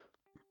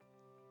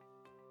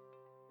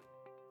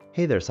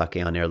Hey there, Sake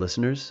On Air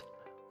listeners.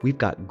 We've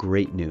got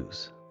great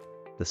news.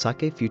 The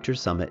Sake Future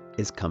Summit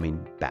is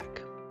coming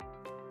back.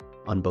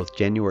 On both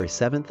January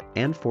 7th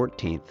and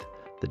 14th,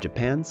 the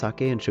Japan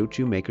Sake and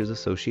Shochu Makers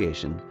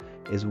Association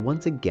is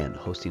once again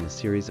hosting a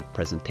series of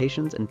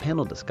presentations and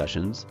panel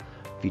discussions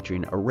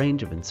featuring a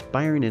range of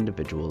inspiring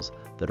individuals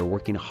that are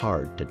working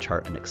hard to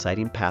chart an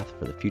exciting path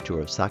for the future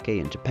of sake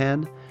in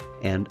Japan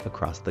and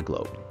across the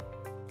globe.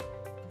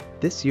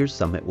 This year's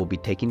summit will be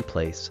taking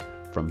place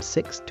from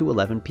 6 to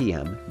 11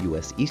 p.m.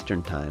 U.S.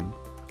 Eastern Time,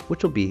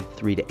 which will be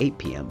 3 to 8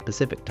 p.m.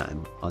 Pacific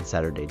Time on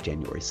Saturday,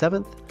 January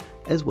 7th,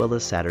 as well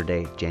as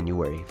Saturday,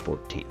 January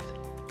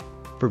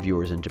 14th. For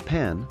viewers in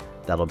Japan,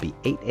 that'll be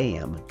 8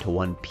 a.m. to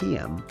 1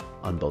 p.m.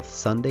 on both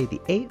Sunday the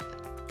 8th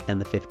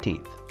and the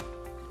 15th.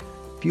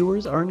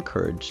 Viewers are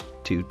encouraged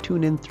to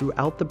tune in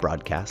throughout the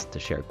broadcast to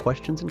share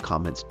questions and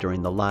comments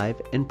during the live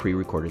and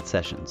pre-recorded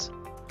sessions.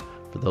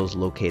 For those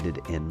located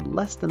in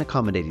less than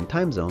accommodating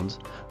time zones,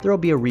 there will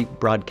be a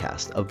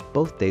rebroadcast of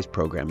both days'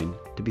 programming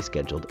to be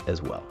scheduled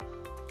as well.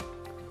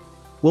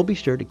 We'll be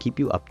sure to keep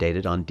you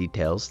updated on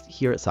details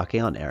here at Sake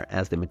On Air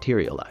as they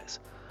materialize,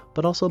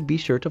 but also be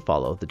sure to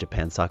follow the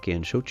Japan Sake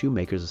and Shochu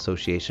Makers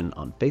Association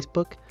on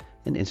Facebook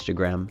and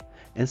Instagram,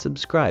 and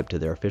subscribe to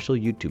their official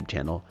YouTube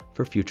channel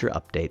for future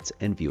updates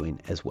and viewing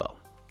as well.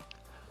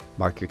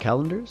 Mark your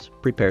calendars,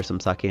 prepare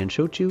some sake and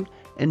shochu,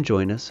 and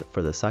join us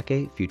for the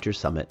Sake Future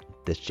Summit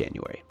this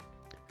January.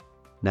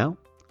 Now,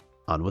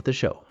 on with the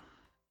show.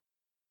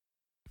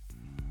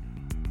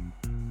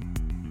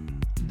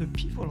 The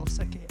people of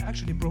sake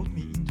actually brought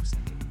me into sake.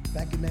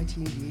 Back in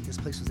 1988, this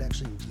place was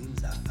actually in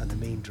Ginza on the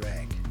main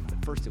drag.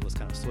 At first it was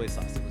kind of soy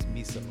sauce, it was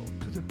miso.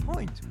 To the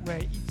point where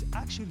it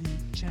actually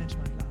changed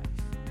my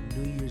life.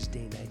 New Year's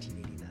Day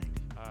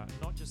 1989.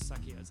 Not just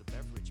sake as a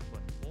beverage,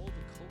 but all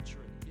the culture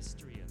and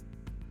history and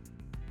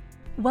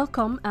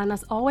Welcome, and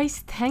as always,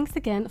 thanks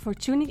again for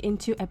tuning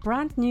into a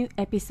brand new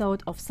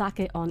episode of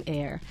Sake On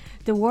Air,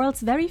 the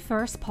world's very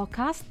first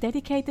podcast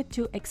dedicated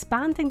to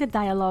expanding the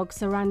dialogue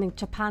surrounding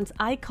Japan's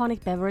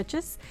iconic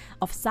beverages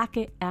of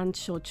sake and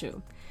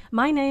shochu.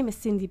 My name is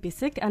Cindy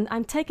Bissek, and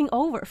I'm taking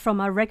over from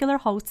our regular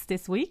hosts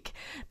this week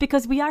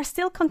because we are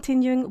still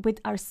continuing with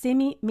our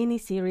semi-mini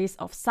series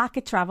of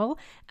sake travel,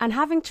 and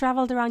having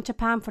traveled around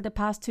Japan for the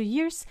past 2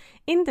 years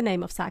in the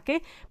name of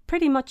sake,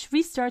 pretty much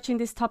researching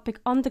this topic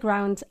on the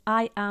ground,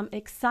 I am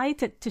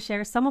excited to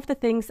share some of the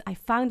things I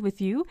found with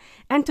you,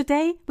 and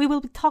today we will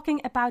be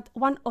talking about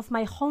one of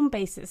my home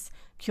bases,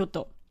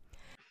 Kyoto.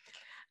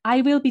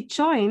 I will be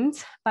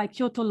joined by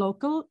Kyoto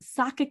local,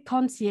 sake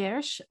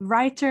concierge,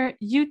 writer,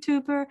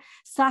 YouTuber,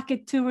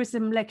 sake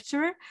tourism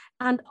lecturer,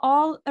 and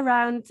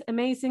all-around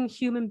amazing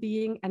human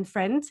being and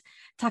friend,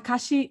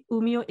 Takashi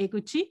Umio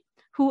Eguchi,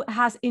 who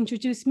has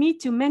introduced me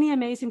to many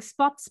amazing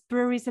spots,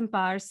 breweries, and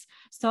bars.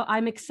 So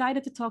I'm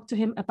excited to talk to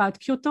him about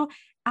Kyoto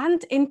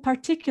and in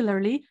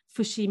particularly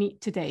Fushimi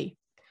today.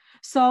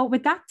 So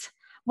with that,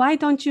 why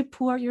don't you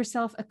pour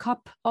yourself a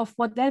cup of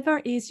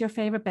whatever is your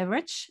favorite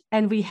beverage,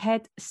 and we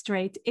head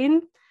straight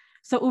in.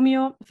 So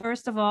Umio,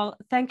 first of all,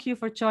 thank you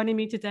for joining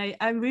me today.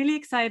 I'm really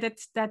excited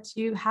that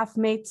you have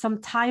made some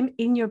time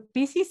in your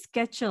busy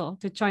schedule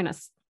to join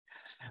us.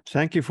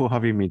 Thank you for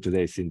having me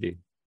today, Cindy.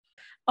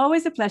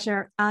 Always a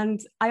pleasure.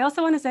 And I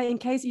also want to say, in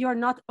case you're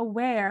not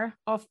aware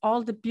of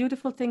all the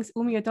beautiful things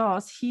Umio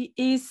does, he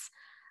is,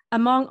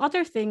 among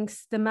other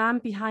things, the man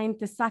behind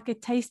the sake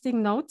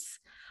tasting notes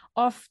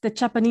of the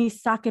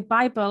Japanese Sake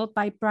Bible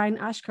by Brian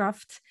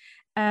Ashcroft,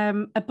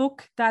 a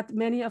book that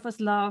many of us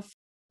love,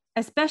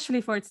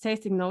 especially for its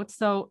tasting notes.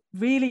 So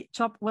really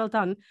job well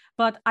done.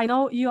 But I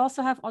know you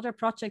also have other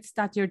projects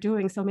that you're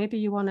doing. So maybe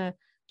you want to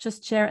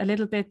just share a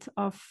little bit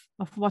of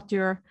what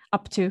you're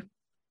up to.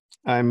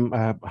 I'm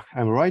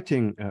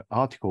writing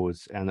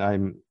articles, and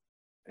I'm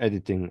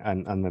editing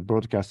and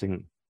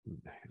broadcasting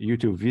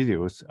YouTube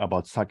videos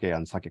about sake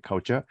and sake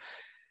culture.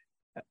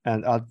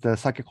 And at the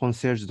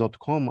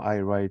sakeconcierge.com, I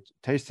write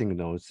tasting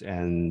notes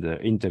and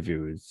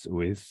interviews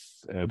with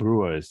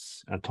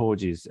brewers and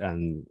tojis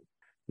and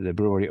the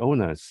brewery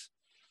owners,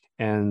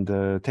 and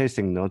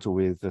tasting notes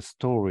with the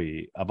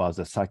story about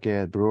the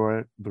sake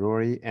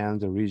brewery and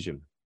the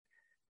region.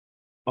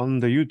 On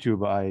the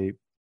YouTube, I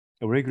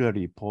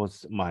regularly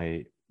post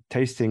my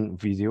tasting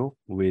video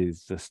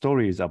with the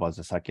stories about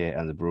the sake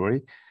and the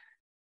brewery,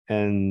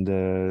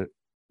 and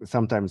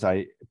sometimes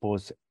I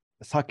post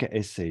sake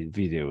essay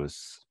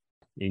videos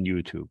in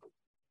YouTube.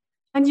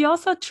 And you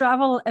also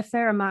travel a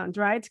fair amount,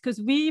 right?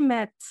 Because we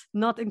met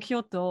not in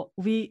Kyoto,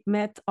 we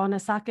met on a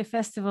sake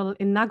festival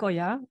in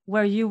Nagoya,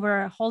 where you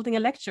were holding a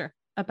lecture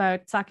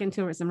about sake and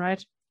tourism,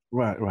 right?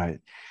 Right.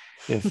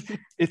 Yes,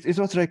 it was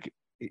not like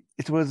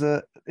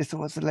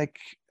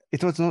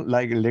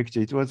a lecture.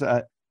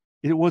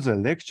 It was a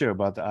lecture,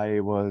 but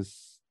I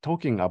was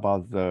talking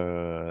about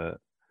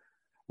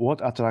what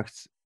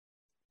attracts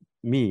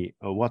me,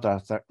 what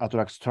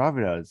attracts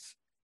travelers,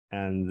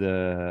 and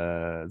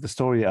the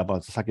story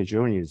about sake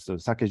journeys. So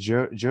sake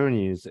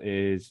journeys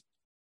is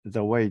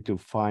the way to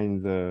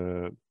find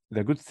the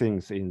good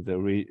things in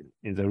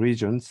the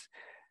regions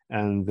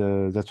And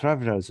the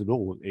traveler's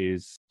role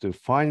is to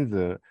find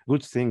the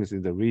good things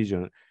in the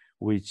region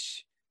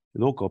which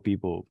local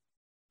people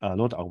are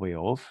not aware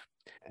of,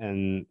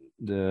 and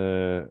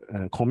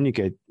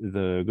communicate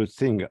the good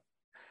thing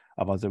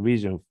about the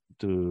region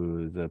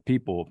to the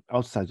people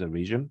outside the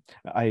region.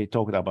 I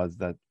talked about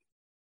that.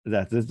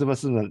 This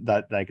wasn't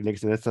that like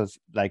lecture. This was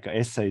like an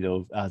essay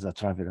of as a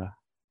traveler.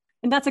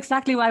 And that's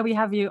exactly why we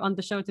have you on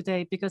the show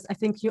today, because I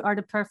think you are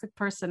the perfect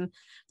person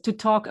to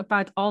talk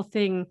about all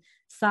things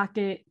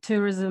sake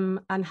tourism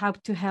and how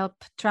to help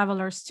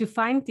travelers to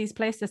find these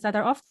places that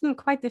are often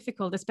quite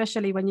difficult,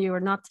 especially when you are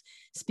not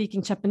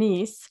speaking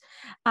Japanese.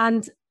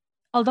 And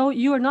although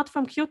you are not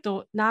from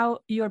Kyoto, now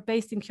you're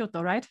based in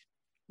Kyoto, right?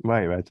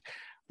 Right.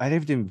 I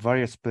lived in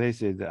various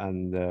places,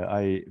 and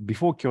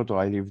before Kyoto,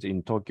 I lived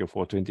in Tokyo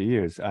for 20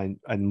 years, and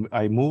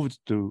I moved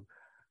to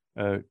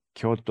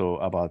Kyoto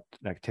about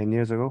like 10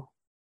 years ago.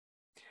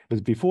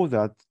 But before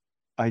that,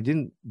 I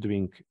didn't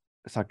drink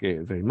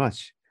sake very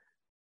much.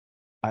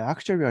 I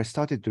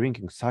started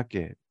drinking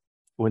sake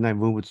when I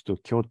moved to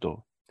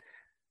Kyoto.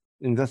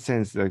 In that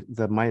sense,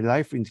 that my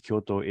life in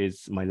Kyoto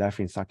is my life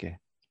in sake.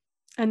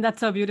 And that's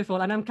so beautiful.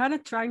 And I'm kind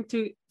of trying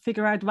to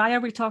figure out why are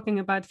we talking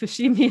about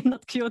Fushimi and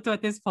not Kyoto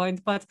at this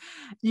point. But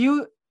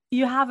you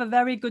have a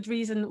very good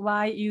reason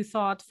why you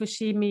thought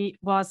Fushimi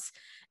was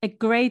a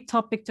great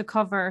topic to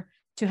cover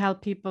to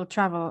help people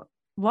travel.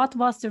 What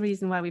was the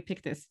reason why we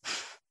picked this?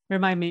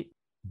 Remind me.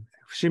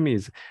 Fushimi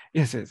is,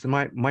 yes, it's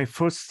my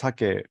first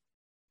sake.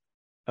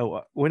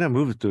 When I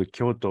moved to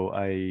Kyoto,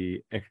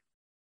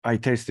 I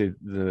tasted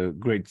the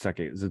great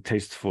sake, the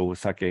tasteful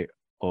sake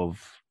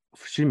of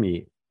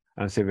Fushimi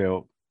and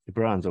several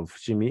brands of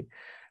Fushimi,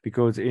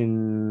 because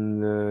in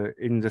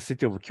the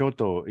city of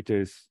Kyoto,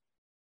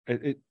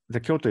 the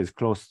Kyoto is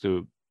close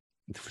to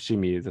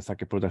Fushimi, the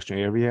sake production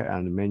area,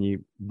 and many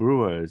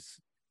brewers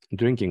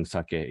drinking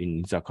sake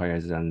in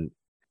izakayas, and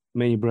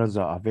many brands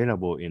are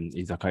available in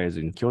izakayas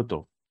in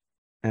Kyoto.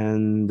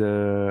 And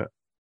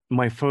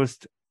my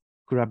first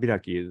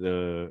kurabiraki,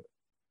 the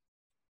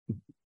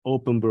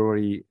open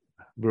brewery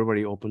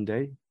open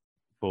day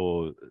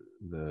for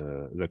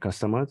the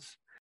customers,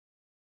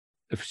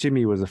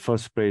 Fushimi was the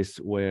first place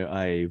where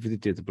I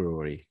visited the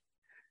brewery.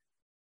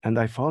 And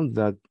I found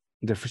that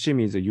the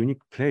Fushimi is a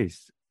unique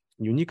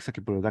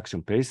sake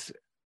production place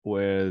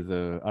where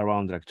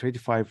around like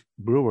 25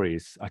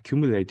 breweries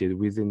accumulated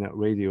within a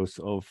radius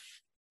of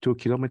 2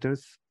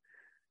 kilometers.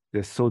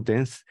 They're so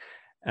dense,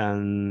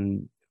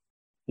 and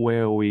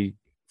where we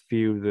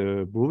feel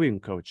the brewing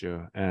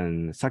culture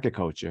and sake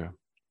culture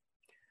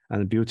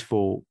and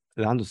beautiful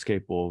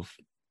landscape of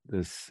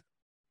this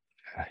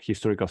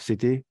historical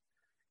city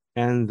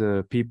and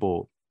the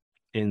people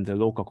in the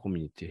local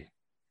community.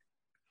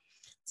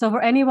 So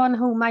for anyone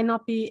who might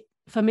not be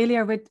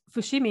familiar with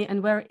Fushimi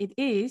and where it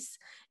is,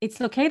 it's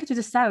located to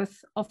the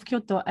south of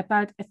Kyoto,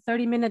 about a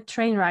 30-minute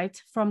train ride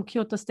from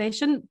Kyoto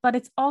station, but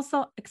it's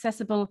also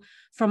accessible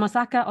from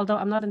Osaka, although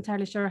I'm not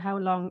entirely sure how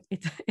long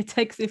it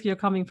takes if you're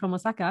coming from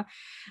Osaka.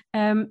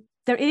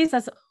 There is,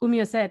 as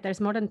Umio said, there's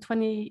more than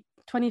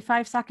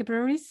 25 sake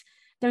breweries.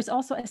 There's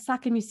also a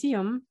sake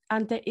museum,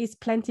 and there is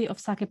plenty of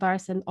sake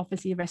bars and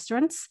obviously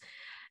restaurants.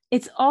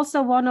 It's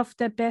also one of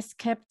the best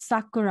kept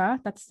sakura,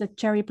 that's the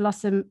cherry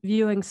blossom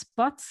viewing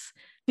spots,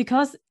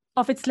 because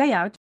of its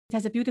layout. It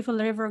has a beautiful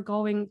river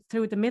going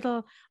through the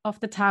middle of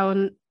the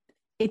town.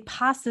 It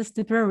passes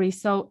the brewery.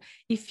 So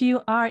if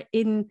you are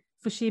in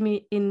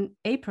Fushimi in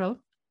April,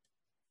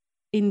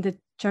 in the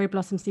cherry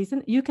blossom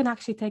season, you can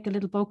actually take a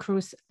little boat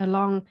cruise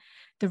along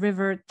the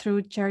river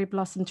through cherry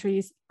blossom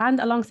trees and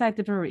alongside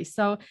the brewery.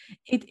 So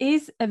it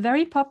is a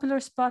very popular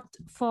spot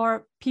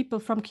for people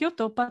from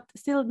Kyoto, but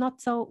still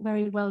not so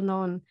very well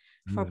known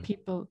for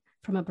people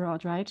from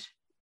abroad, right?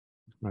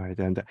 Right.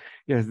 And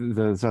yes,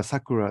 the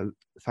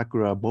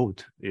sakura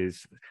boat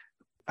is,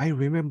 I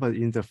remember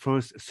in the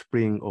first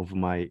spring of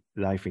my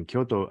life in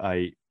Kyoto,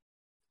 I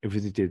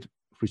visited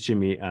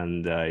Fushimi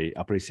and I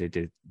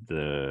appreciated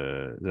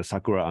the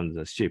sakura on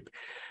the ship.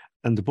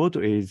 And the boat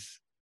is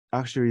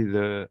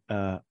actually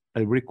a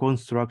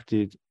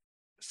reconstructed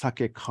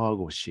sake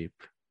cargo ship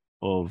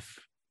of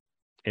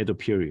Edo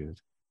period.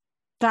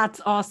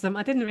 That's awesome.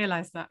 I didn't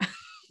realize that.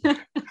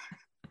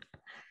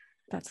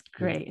 That's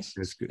great.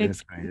 That's great.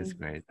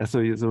 So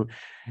it's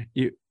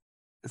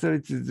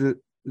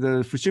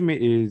the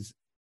Fushimi is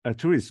a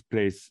tourist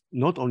place,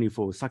 not only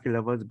for sake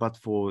lovers, but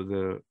for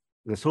the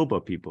sober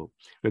people,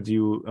 because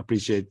you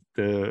appreciate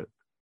the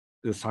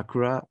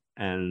sakura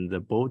and the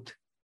boat,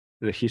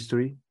 the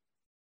history,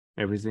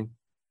 everything.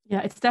 Yeah,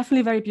 it's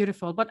definitely very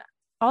beautiful. But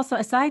also,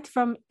 aside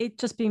from it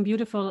just being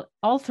beautiful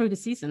all through the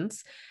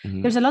seasons,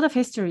 there's a lot of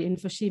history in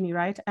Fushimi,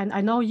 right? And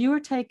I know you were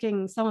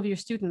taking some of your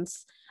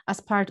students as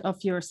part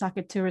of your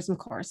sake tourism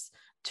course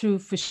to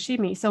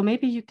Fushimi. So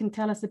maybe you can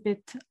tell us a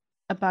bit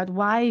about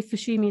why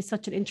Fushimi is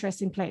such an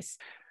interesting place.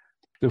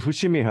 The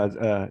Fushimi has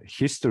a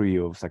history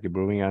of sake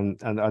brewing,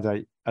 and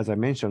as I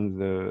mentioned,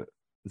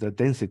 the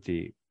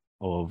density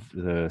of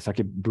the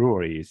sake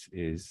breweries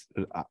is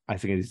I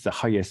think it's the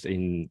highest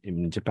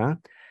in Japan.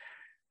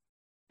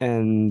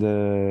 And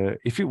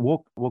if you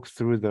walk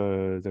through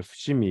the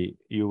Fushimi,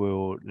 you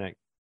will like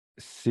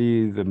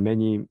see the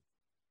many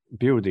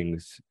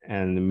buildings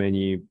and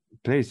many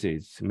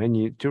places,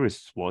 many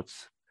tourist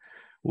spots,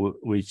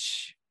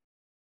 which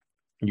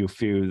you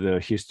feel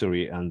the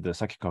history and the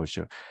sake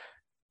culture.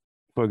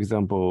 For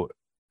example,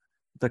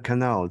 the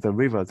canal, the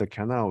river, the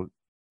canal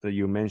that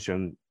you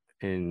mentioned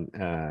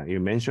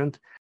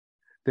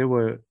they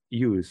were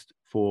used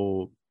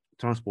for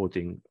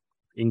transporting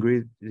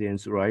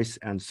ingredients, rice,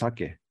 and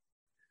sake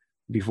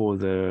before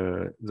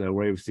the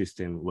rail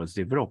system was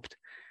developed.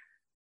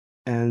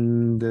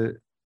 And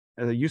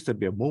there used to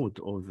be a moat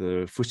of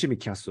the Fushimi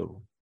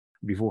Castle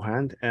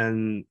beforehand,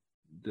 and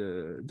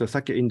the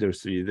sake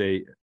industry,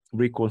 they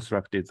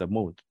reconstructed the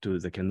moat to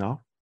the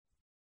canal.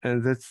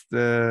 And that's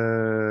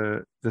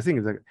the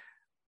thing that,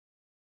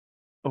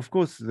 of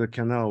course, the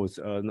canals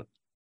are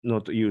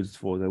not used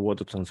for the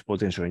water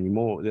transportation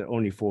anymore. They're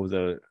only for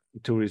the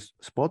tourist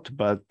spot.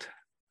 But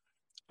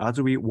as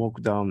we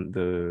walk down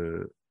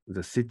the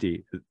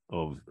city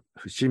of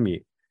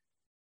Fushimi,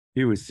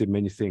 you will see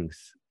many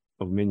things,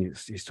 of many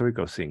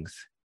historical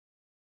things.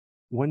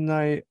 When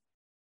I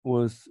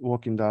was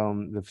walking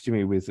down the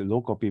Fushimi with the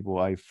local people,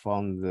 I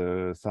found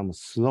some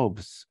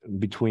slopes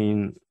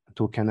between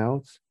two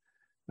canals.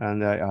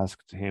 And I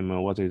asked him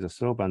what is a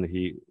slope, and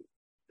he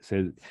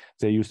said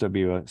there used to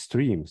be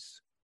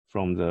streams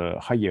from the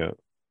higher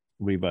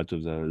river to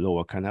the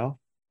lower canal,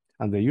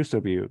 and there used to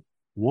be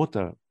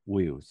water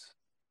mills.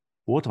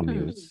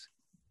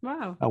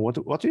 Wow. And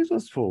what is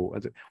this for?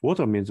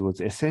 Water mills was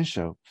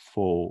essential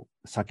for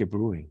sake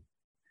brewing,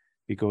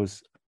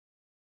 because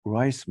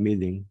rice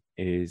milling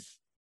is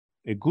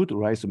a good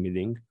rice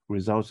milling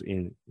results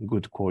in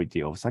good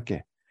quality of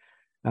sake.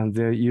 And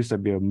there used to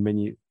be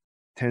many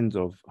tens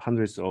of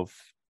hundreds of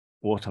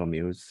water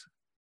mills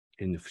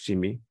in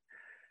Fushimi.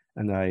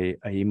 And I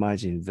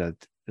imagined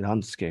that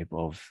landscape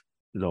of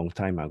long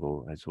time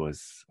ago. It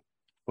was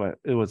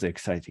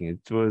exciting.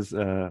 It was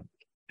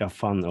it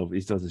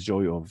was the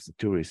joy of the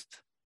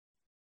tourist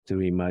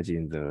to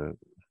imagine the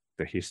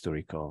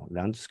historical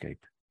landscape.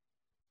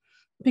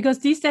 Because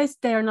these days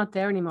they are not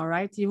there anymore,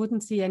 right? You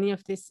wouldn't see any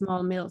of these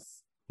small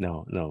mills.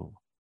 No.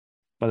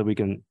 But we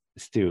can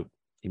still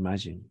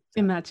imagine.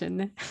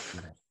 Imagine.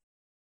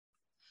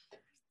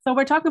 So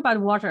we're talking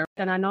about water,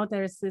 and I know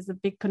there's a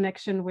big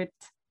connection with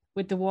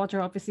the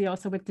water, obviously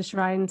also with the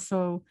shrine.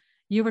 So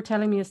you were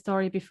telling me a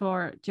story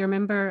before. Do you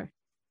remember?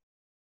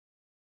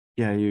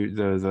 Yeah,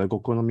 the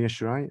Gokonomiya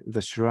Shrine,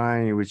 the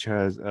shrine which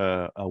has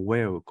a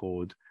well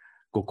called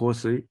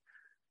Gokosui.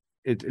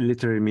 It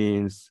literally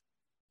means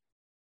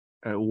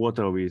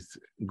water with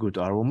good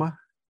aroma,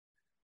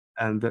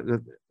 and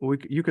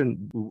you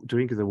can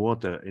drink the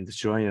water in the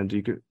shrine, and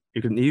you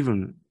can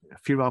even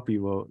fill up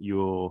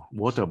your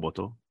water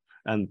bottle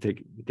and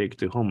take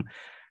it home.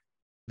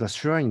 The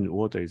shrine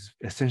water is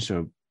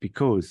essential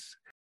because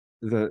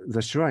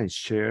the shrine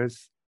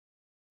shares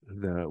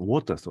the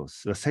water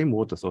source, the same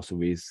water source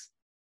with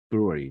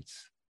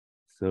breweries.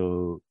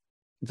 So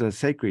the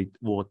sacred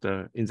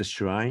water in the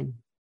shrine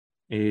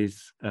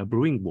is a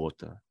brewing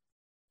water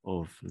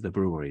of the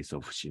breweries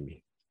of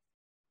Fushimi.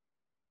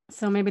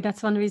 So maybe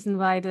that's one reason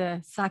why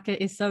the sake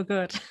is so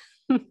good.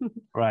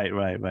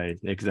 Right,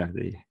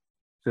 exactly.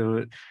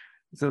 So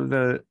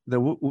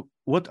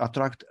what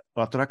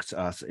attracts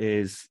us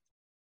is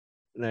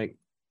like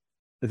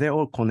they're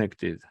all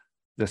connected.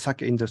 The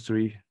sake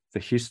industry, the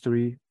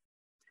history,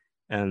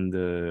 and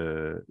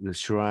the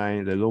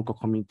shrine, the local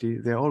community,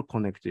 they're all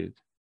connected.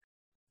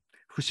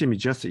 Fushimi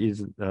just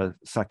is a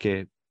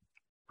sake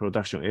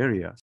production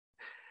area,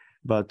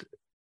 but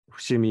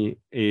Fushimi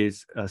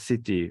is a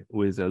city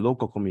with a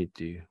local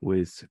community,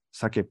 with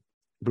sake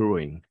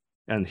brewing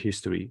and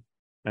history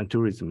and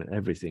tourism and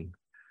everything.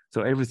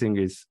 So everything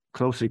is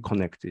closely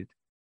connected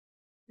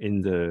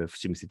in the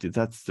Fushimi city.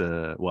 That's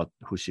what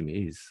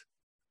Fushimi is.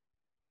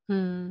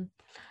 And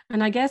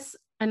I guess,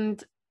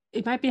 and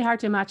it might be hard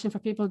to imagine for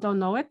people who don't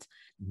know it,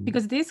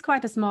 because it is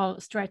quite a small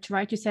stretch,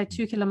 right? You said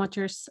 2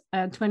 kilometers,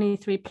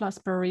 23 plus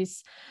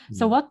breweries.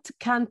 So what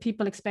can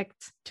people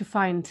expect to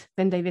find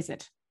when they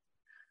visit?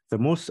 The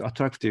most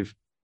attractive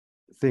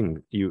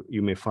thing you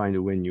may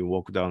find when you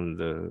walk down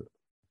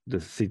the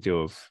city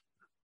of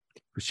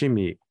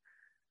Fushimi,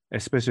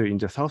 especially in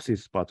the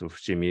southeast part of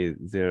Fushimi,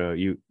 there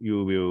you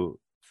will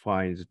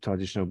find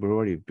traditional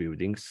brewery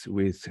buildings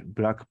with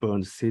black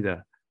burned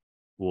cedar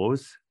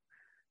walls,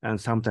 and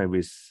sometimes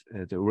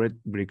with the red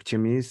brick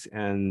chimneys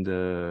and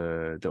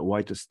the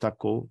white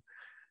stucco.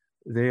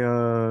 They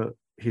are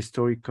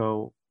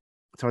historical,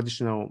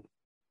 traditional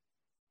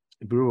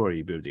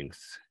brewery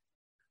buildings.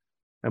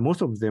 And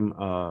most of them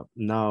are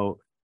now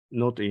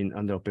not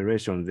under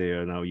operation. They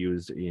are now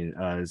used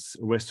as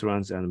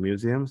restaurants and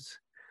museums,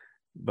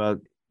 but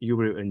you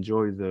will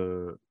enjoy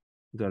the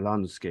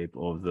landscape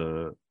of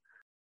the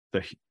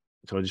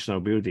traditional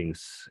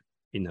buildings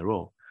in a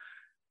row.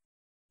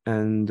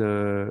 And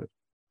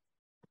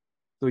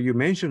so you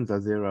mentioned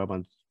that there are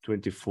about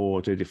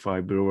 24,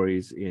 25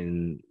 breweries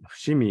in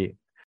Fushimi,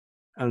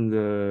 and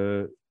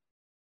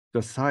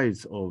the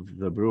size of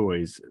the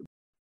breweries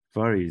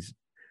varies.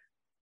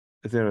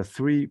 There are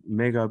 3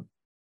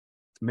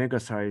 mega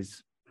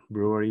size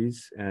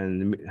breweries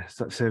and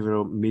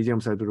several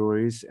medium-sized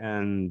breweries,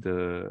 and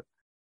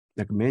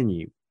like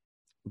many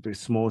very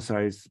small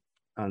size,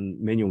 and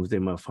many of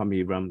them are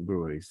family-run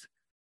breweries.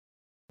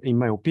 In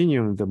my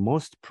opinion, the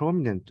most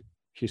prominent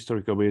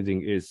historical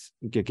building is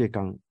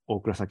Gekkeikan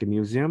Okura Sake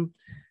Museum,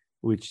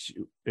 which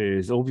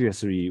is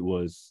obviously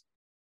was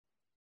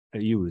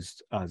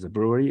used as a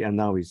brewery and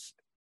now is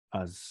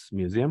as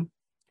museum.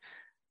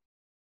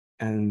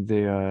 And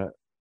there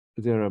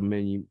are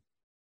many,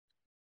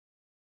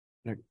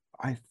 like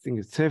I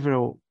think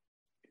several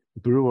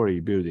brewery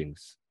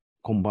buildings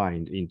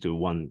combined into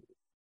one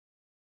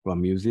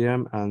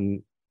museum,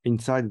 and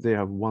inside they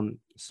have one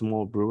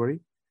small brewery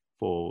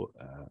for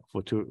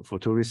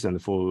tourists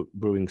and for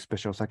brewing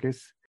special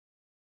sakes.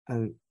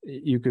 And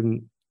you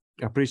can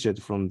appreciate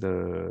from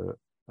the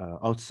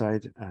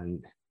outside,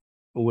 and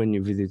when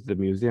you visit the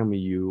museum,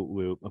 you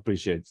will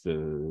appreciate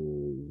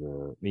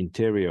the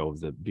interior of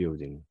the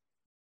building,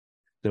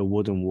 the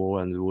wooden wall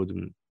and the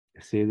wooden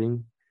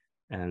ceiling,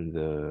 and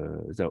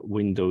the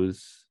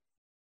windows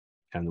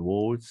and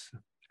walls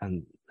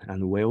and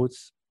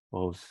wells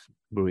of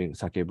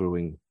sake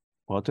brewing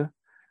water.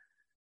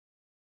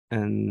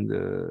 And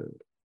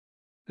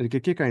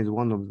Gekkeikan is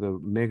one of the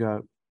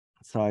mega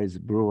size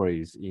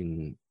breweries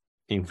in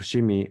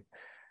Fushimi,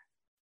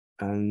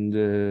 and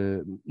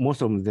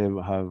most of them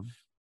have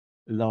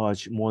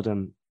large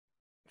modern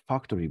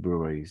factory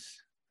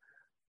breweries,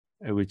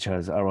 which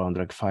has around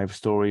like 5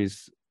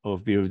 stories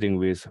of building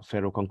with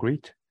ferro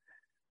concrete.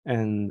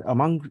 And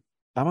among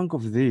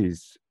of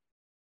these,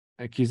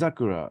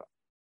 Kizakura,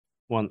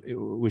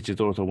 which is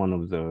also one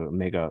of the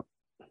mega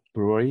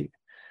brewery,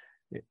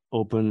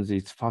 opens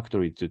its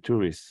factory to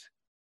tourists,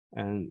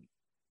 and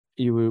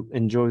you will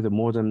enjoy the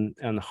modern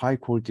and high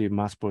quality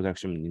mass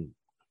production.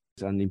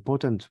 It's an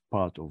important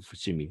part of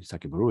Fushimi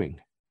sake brewing.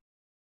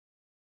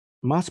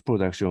 Mass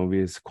production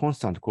with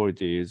constant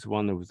quality is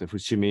one of the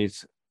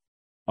Fushimi's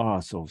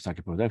arts of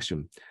sake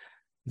production.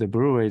 The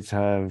breweries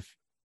have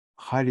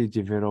highly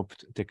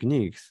developed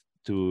techniques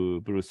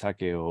to brew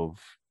sake of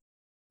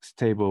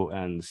stable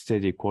and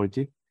steady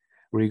quality,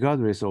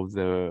 regardless of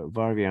the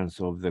variance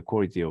of the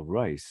quality of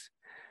rice,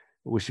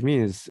 which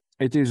means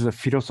it is a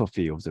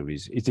philosophy of the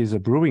region. It is a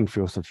brewing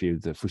philosophy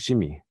of the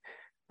Fushimi.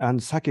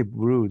 And sake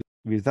brewed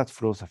with that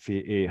philosophy,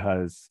 it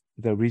has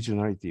the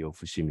regionality of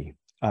Fushimi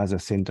as a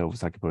center of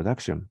sake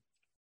production.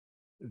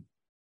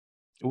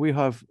 We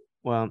have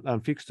a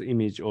fixed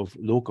image of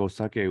local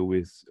sake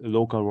with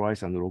local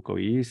rice and local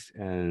yeast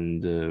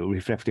and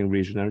reflecting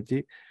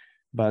regionality,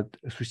 but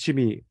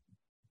Fushimi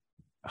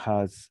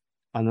has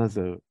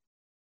another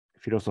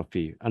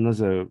philosophy,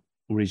 another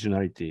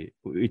regionality,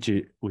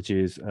 which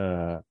is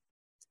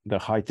the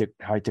high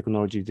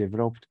technology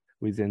developed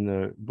within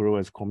the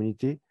brewers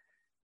community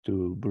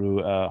to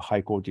brew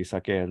high quality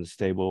sake and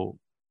stable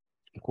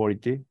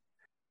quality.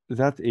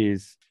 That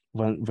is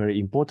one very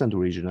important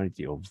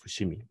regionality of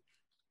Fushimi.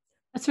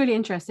 That's really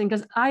interesting,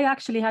 because I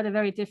actually had a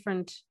very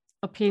different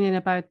opinion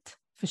about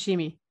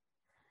Fushimi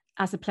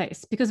as a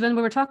place, because when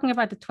we were talking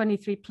about the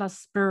 23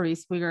 plus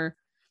breweries,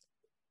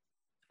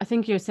 I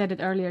think you said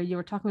it earlier, you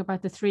were talking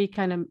about the 3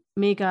 kind of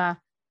mega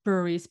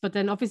breweries, but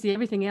then obviously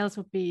everything else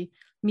would be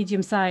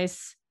medium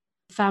size,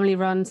 family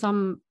run,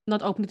 some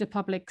not open to the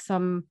public,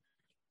 some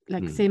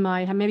like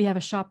semi, maybe have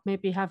a shop,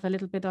 maybe have a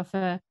little bit of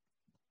a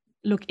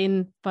look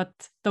in, but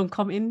don't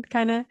come in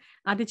kind of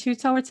attitude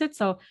towards it.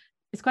 So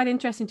it's quite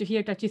interesting to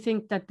hear that you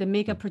think that the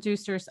mega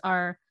producers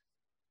are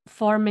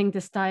forming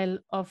the style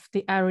of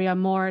the area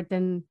more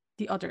than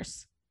the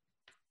others.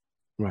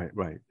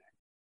 Right.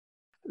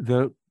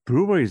 The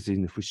breweries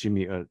in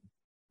Fushimi are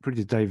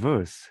pretty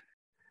diverse.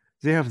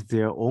 They have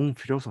their own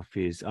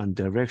philosophies and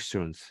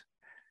directions.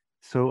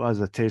 So as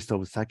a taste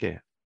of sake,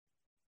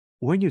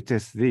 when you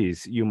taste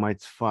these, you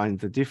might find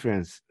the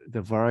difference,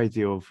 the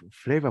variety of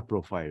flavor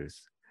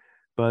profiles.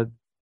 But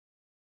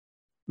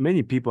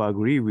many people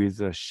agree with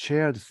the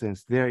shared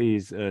sense. There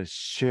is a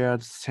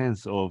shared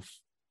sense of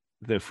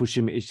the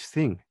Fushimi each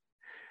thing,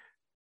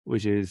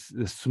 which is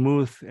the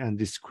smooth and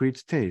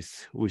discreet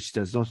taste, which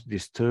does not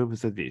disturb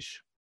the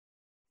dish.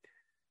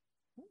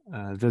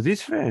 The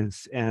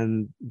difference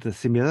and the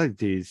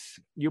similarities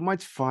you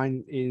might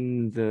find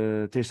in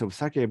the taste of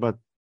sake, but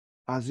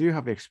as you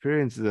have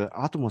experienced the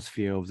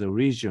atmosphere of the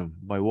region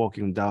by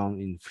walking down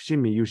in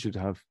Fushimi, you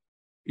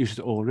should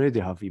already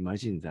have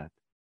imagined that.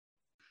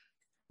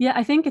 Yeah,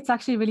 I think it's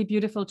actually really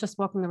beautiful just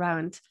walking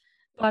around.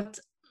 But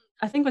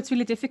I think what's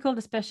really difficult,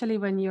 especially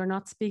when you're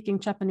not speaking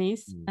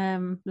Japanese,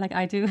 like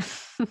I do,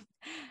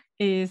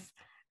 is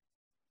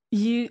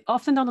you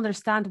often don't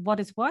understand what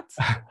is what.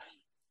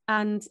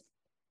 And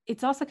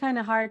it's also kind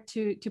of hard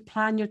to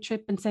plan your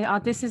trip and say,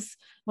 this is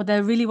what I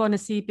really want to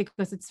see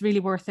because it's really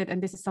worth it.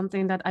 And this is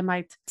something that I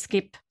might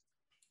skip.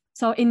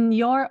 So in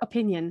your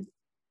opinion,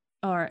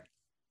 or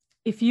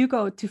if you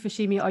go to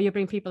Fushimi or you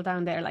bring people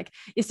down there, like,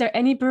 is there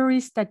any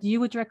breweries that you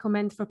would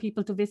recommend for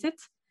people to visit?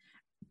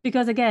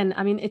 Because again,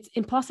 I mean, it's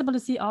impossible to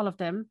see all of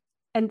them.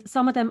 and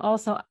some of them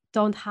also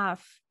don't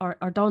have or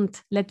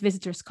don't let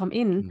visitors come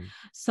in.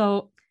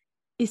 So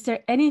is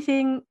there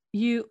anything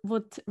you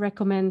would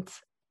recommend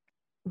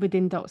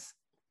within those?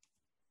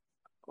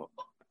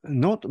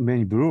 Not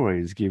many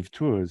breweries give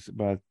tours,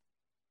 but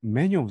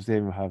many of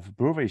them have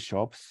brewery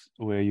shops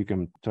where you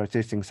can try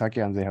tasting sake,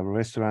 and they have a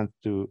restaurant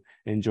to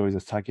enjoy the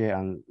sake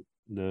and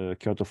the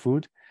Kyoto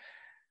food.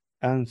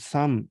 And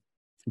some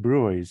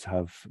breweries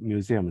have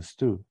museums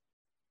too.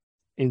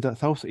 In the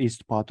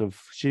southeast part of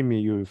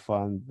Fushimi, you will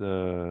find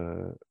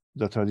the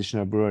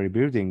traditional brewery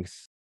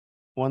buildings.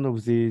 One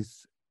of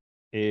these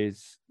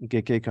is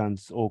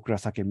Gekkeikan's Okura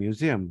Sake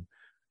Museum,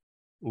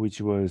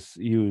 which was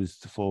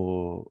used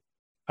for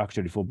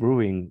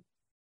brewing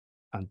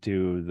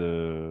until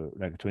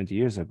 20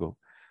 years ago.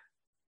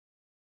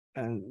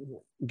 And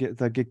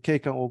the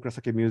Gekkeikan Okura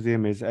Sake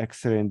Museum is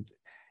excellent.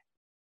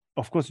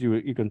 Of course,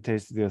 you can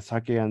taste the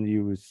sake and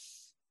you will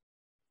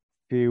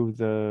feel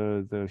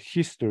the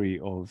history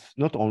of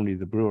not only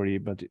the brewery,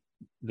 but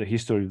the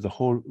history of the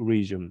whole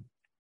region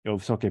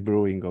of sake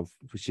brewing of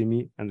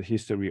Fushimi, and the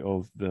history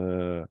of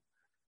the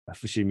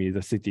Fushimi,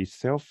 the city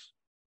itself,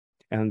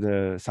 and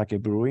the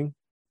sake brewing.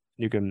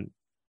 You can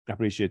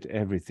appreciate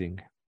everything.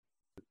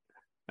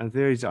 And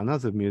there is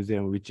another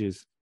museum which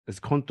is as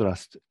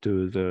contrast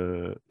to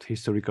the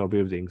historical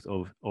buildings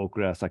of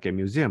Okura Sake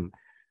Museum.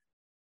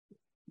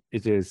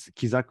 It is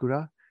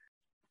Kizakura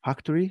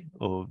factory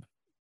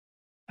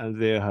and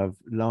they have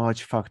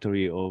large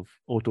factory of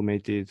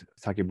automated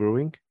sake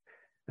brewing,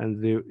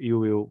 and you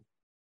will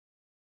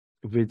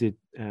visit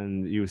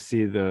and you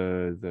see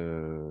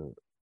the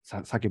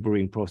sake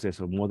brewing process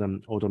of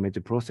modern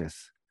automated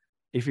process.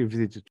 If you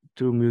visit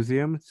two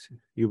museums,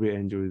 you will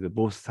enjoy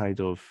both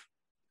sides of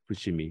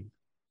Fushimi,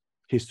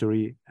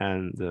 history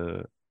and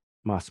the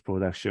mass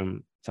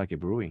production sake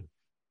brewing.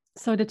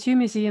 So the two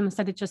museums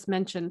that you just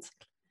mentioned,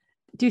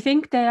 do you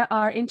think they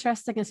are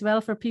interesting as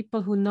well for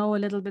people who know a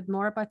little bit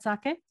more about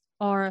sake?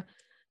 Or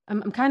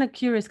I'm kind of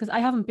curious because I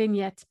haven't been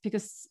yet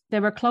because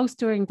they were closed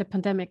during the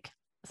pandemic.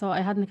 So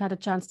I hadn't had a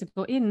chance to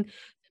go in.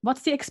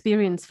 What's the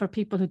experience for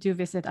people who do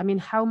visit? I mean,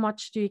 how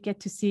much do you get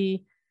to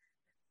see?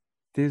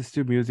 These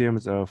two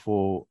museums are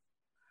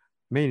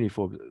mainly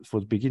for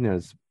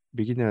beginners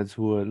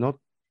who are not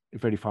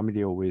very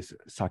familiar with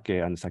sake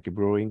and sake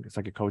brewing,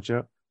 sake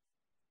culture.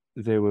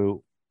 They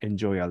will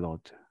enjoy a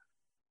lot.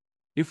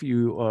 If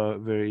you are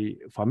very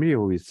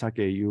familiar with sake,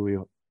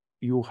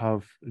 you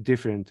have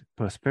different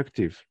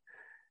perspective,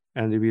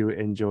 and you will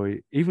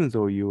enjoy. Even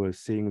though you are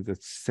seeing the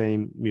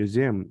same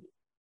museum,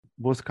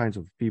 both kinds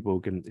of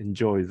people can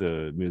enjoy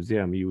the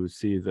museum. You will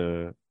see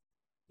the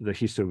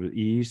history of the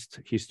East,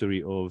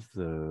 history of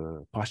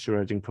the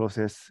pasteurizing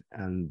process,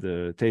 and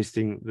the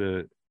tasting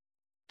the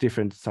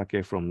different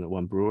sake from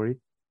one brewery,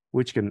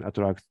 which can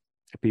attract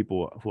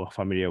people who are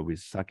familiar with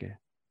sake.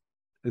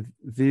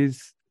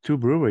 These two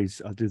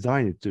breweries are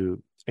designed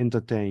to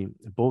entertain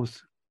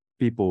both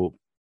people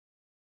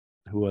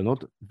who are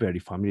not very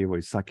familiar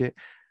with sake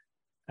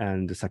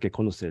and the sake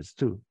connoisseurs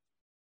too.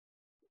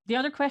 The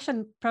other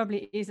question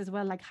probably is as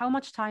well, like how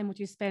much time would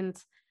you spend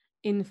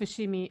in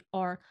Fushimi,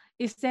 or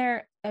is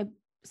there a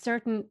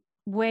certain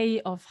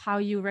way of how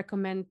you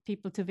recommend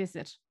people to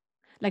visit?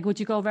 Like, would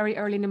you go very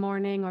early in the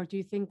morning, or do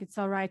you think it's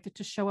all right to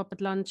just show up at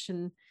lunch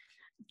and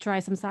try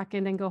some sake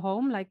and then go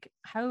home? Like,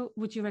 how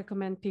would you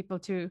recommend people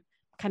to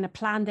kind of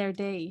plan their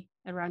day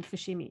around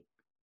Fushimi?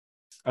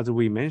 As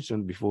we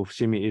mentioned before,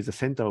 Fushimi is the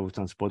center of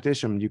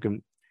transportation. You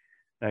can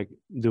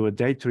do a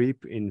day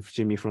trip in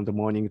Fushimi from the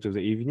morning to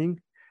the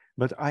evening,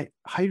 but I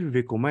highly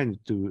recommend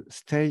to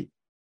stay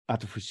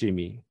at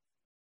Fushimi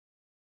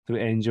to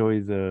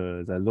enjoy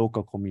the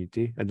local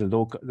community and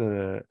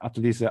at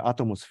least the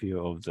atmosphere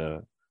of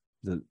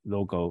the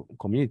local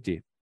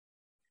community,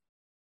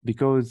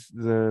 because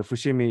the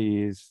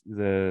Fushimi is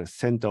the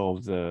center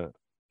of the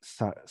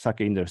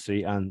sake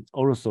industry and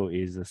also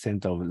is the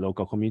center of the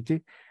local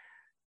community.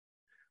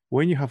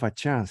 When you have a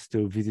chance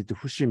to visit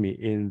Fushimi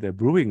in the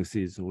brewing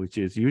season, which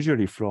is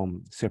usually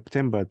from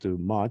September to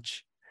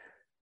March,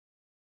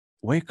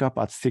 wake up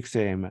at 6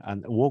 a.m.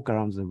 and walk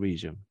around the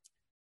region.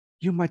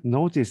 You might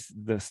notice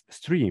the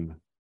stream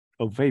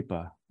of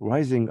vapor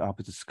rising up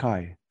the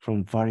sky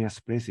from various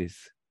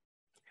places.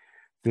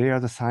 They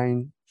are the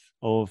signs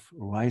of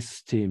rice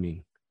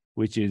steaming,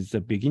 which is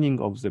the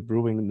beginning of the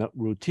brewing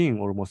routine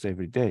almost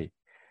every day.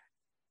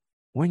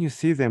 When you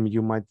see them,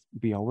 you might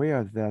be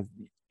aware that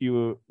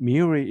you're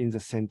merely in the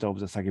center of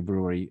the sake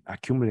brewery,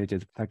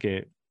 accumulated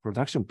sake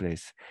production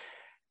place.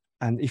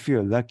 And if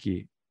you're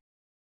lucky,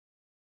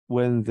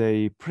 when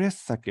they press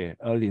sake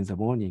early in the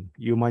morning,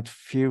 you might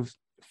feel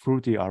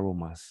fruity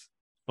aromas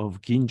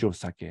of ginjo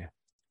sake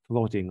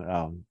floating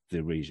around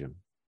the region.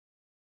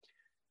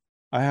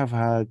 I have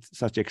had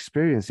such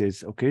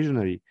experiences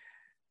occasionally,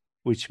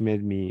 which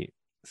made me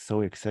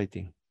so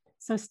exciting.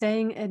 So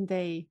staying a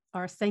day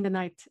or staying the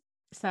night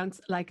sounds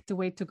like the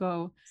way to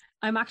go.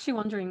 I'm actually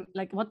wondering,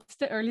 like, what's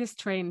the earliest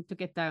train to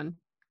get down?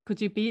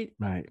 Could you be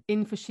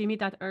in Fushimi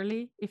that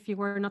early if you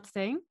were not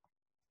staying?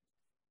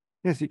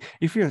 Yes,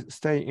 if you're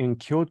staying in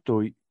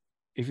Kyoto,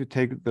 if you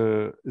take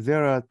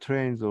there are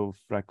trains of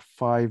like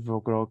 5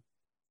 o'clock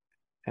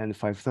and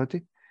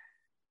 5:30.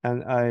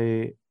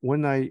 And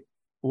when I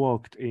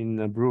worked in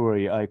a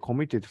brewery, I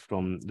commuted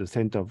from the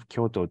center of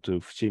Kyoto to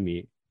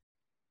Fushimi.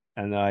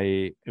 And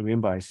I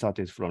remember I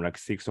started from like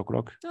 6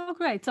 o'clock. Oh,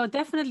 great. So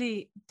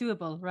definitely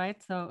doable,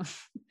 right? So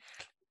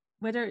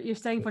whether you're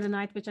staying for the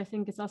night, which I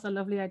think is also a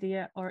lovely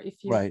idea, or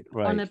if you're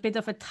on a bit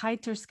of a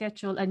tighter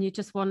schedule and you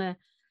just want to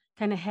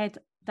kind of head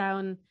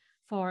down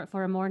for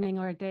a morning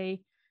or a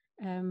day,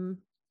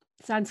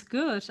 sounds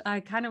good. I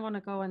kind of want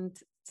to go and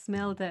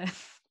smell the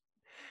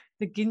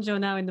ginjo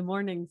now in the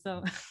morning.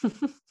 So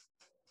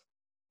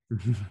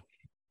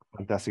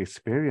fantastic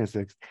experience.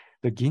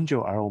 The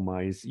ginjo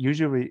aroma is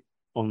usually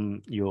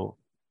on your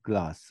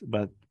glass,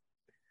 but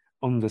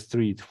on the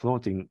street,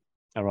 floating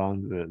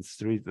around the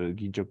street, the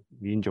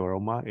ginjo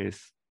aroma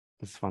is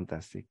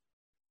fantastic.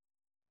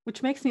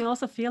 Which makes me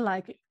also feel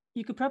like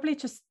you could probably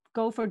just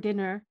go for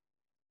dinner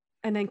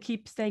and then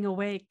keep staying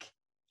awake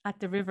at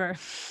the river,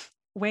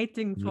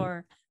 waiting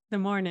for the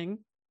morning.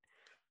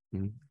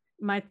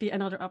 Might be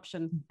another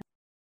option.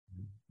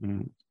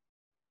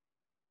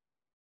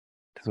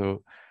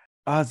 So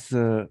as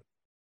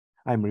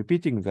I'm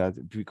repeating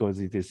that because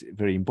it is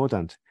very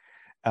important,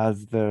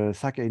 as the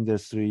sake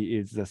industry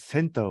is the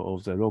center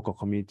of the local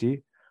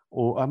community,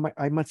 or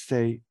I must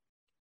say,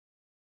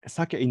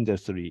 sake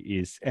industry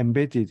is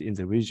embedded in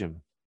the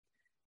region,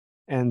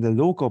 and the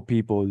local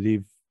people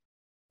live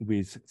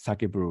with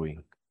sake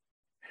brewing.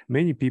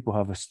 Many people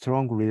have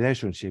strong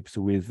relationships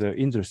with the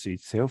industry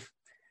itself,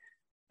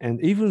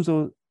 and even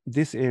though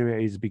this area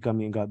is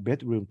becoming a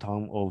bedroom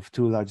town of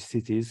 2 large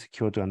cities,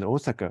 Kyoto and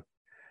Osaka,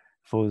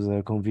 for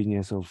the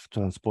convenience of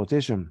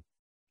transportation,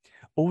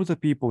 all the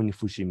people in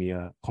Fushimi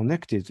are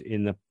connected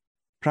in a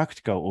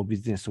practical or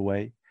business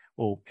way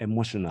or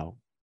emotional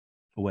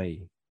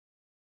way.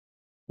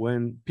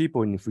 When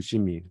people in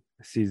Fushimi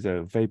see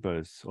the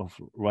vapors of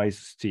rice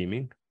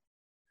steaming,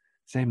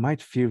 they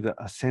might feel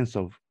a sense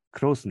of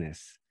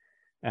closeness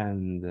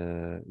and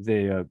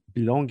they are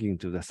belonging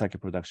to the sake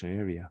production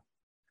area.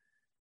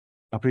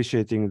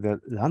 Appreciating the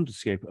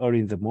landscape early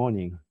in the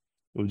morning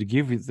would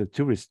give the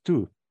tourists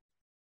too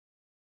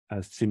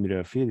a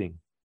similar feeling.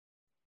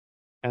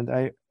 And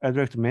I'd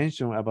like to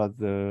mention about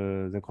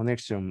the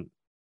connection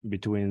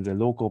between the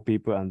local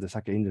people and the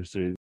sake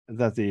industry.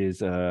 That is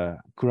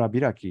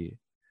Kurabiraki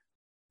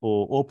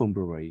or open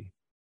brewery.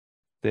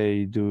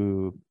 They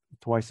do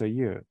twice a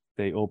year.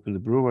 They open the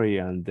brewery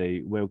and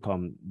they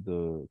welcome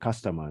the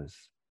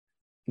customers.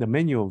 The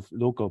many of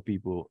local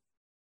people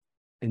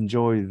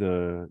enjoy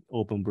the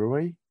open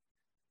brewery,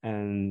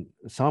 and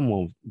some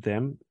of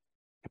them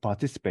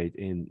participate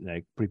in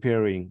like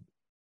preparing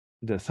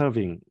the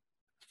serving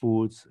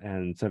foods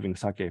and serving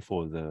sake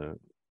for the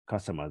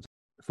customers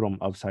from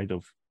outside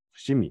of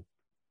Fushimi.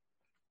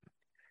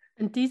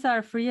 And these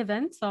are free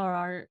events,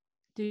 or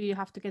do you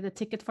have to get a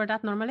ticket for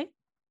that normally?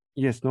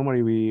 Yes,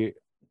 normally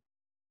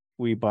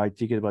we buy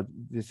ticket, but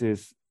this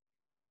is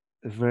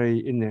very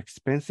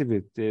inexpensive.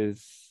 It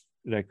is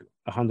like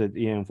 100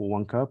 yen for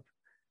 1 cup.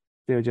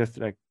 They're just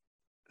like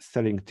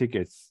selling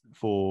tickets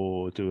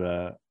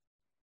to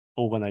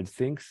organize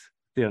things.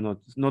 They are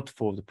not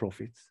for the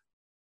profits.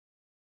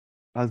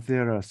 As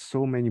there are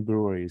so many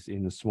breweries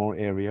in a small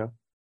area,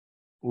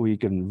 we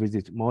can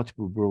visit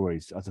multiple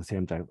breweries at the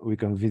same time. We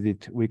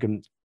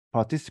can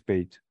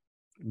participate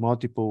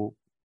multiple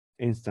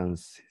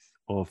instances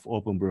of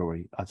open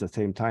brewery at the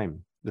same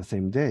time, the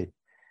same day.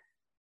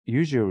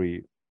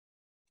 Usually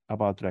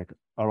about like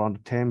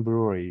around 10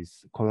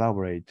 breweries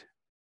collaborate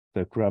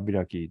the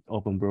Kurabiraki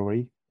open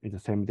brewery in the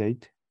same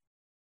date.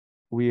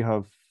 We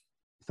have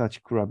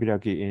such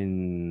Kurabiraki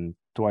in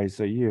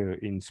twice a year,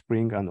 in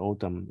spring and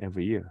autumn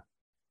every year.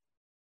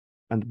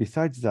 And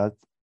besides that,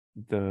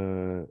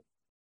 the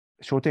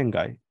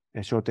Shotengai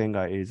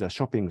is a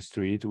shopping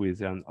street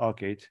with an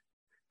arcade,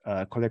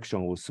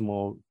 collection of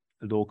small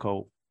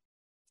local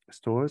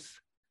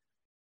stores.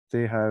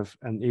 They have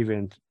an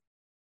event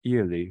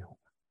yearly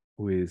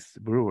with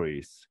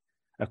breweries,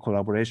 a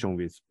collaboration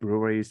with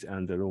breweries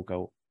and the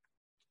local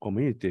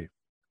community,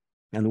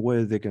 and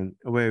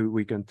where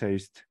we can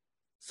taste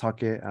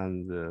sake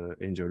and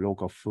enjoy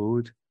local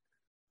food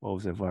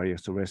of the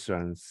various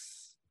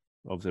restaurants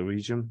of the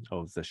region,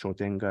 of the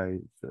Shotengai,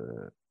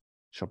 the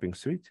shopping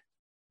street.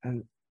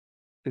 And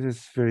it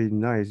is very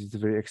nice. It's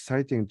very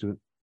exciting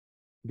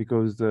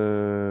because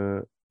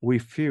we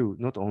feel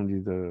not only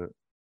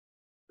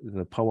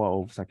the power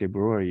of sake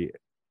brewery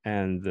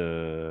and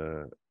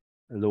the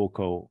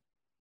local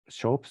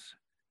shops,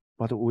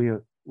 but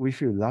we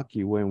feel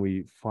lucky when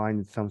we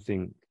find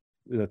something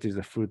that is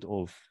a fruit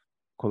of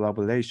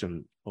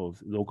collaboration of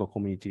local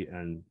community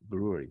and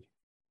brewery.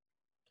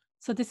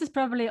 So this is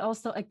probably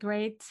also a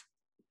great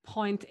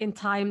point in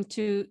time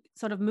to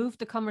sort of move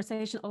the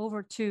conversation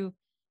over to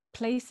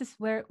places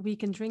where we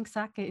can drink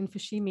sake in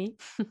Fushimi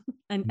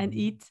and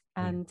eat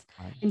and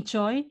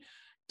enjoy.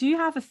 Do you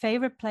have a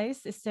favorite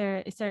place? Is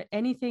there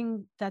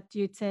anything that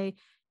you'd say,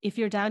 if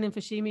you're down in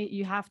Fushimi,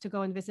 you have to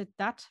go and visit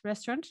that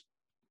restaurant?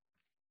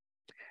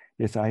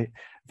 Yes,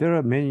 there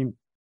are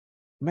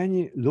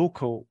many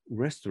local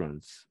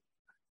restaurants,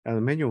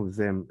 and many of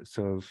them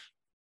serve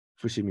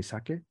Fushimi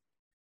sake.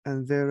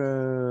 And there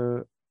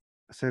are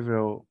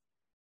several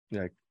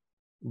like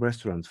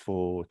restaurants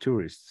for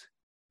tourists.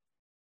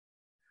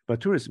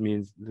 But tourists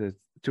means the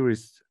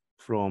tourists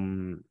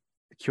from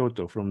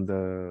Kyoto, from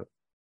the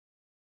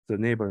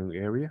neighboring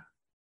area.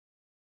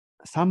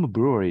 Some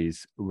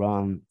breweries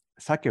run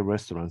sake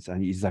restaurants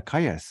and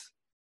izakayas.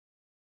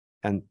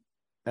 And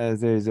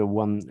there's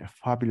one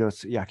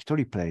fabulous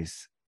yakitori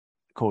place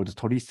called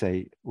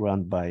Torisei,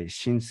 run by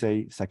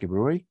Shinsei Sake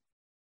Brewery.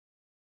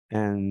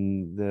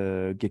 And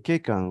the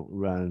Gekkeikan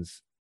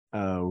runs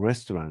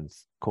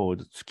restaurants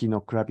called Tsuki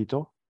no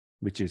Kurabito,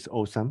 which is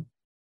awesome.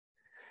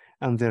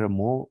 And there are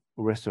more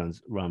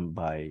restaurants run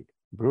by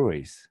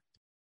breweries.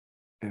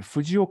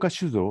 Fujioka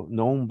Shuzo,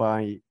 known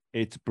by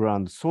its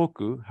brand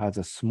Soku, has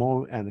a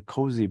small and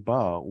cozy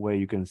bar where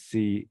you can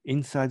see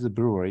inside the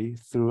brewery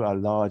through a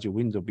large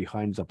window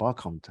behind the bar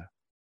counter.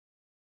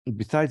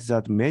 Besides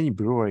that, many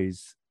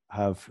breweries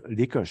have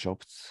liquor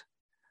shops.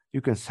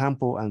 You can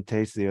sample and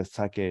taste their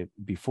sake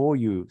before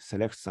you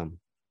select some.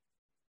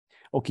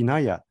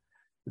 Okinaya,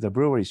 the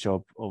brewery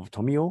shop of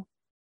Tomio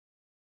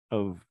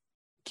of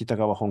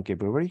Kitagawa Honke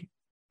Brewery,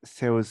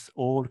 sells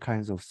all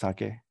kinds of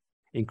sake,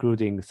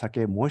 including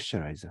sake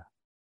moisturizer.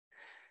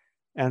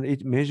 And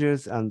it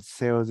measures and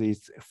sells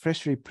its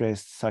freshly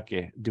pressed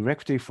sake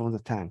directly from the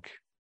tank.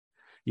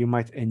 You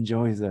might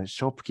enjoy the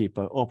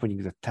shopkeeper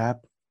opening the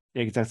tap,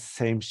 exact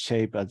same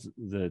shape as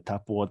the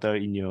tap water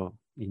in your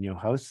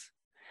house,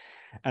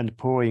 and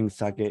pouring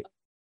sake.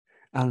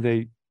 And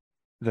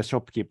the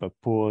shopkeeper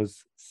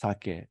pours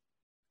sake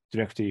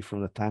directly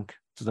from the tank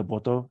to the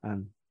bottle,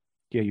 and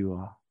here you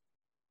are.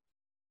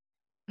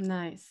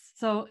 Nice.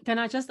 So can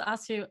I just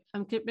ask you,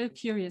 I'm really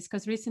curious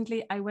because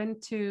recently I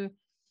went to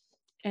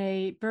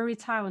a brewery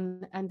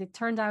town and it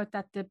turned out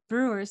that the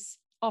brewers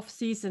off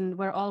season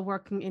were all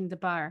working in the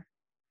bar.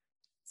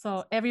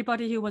 So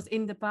everybody who was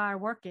in the bar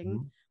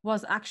working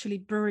was actually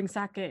brewing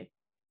sake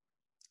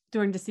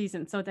during the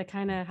season. So they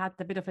kind of had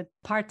a bit of a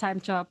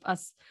part-time job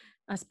as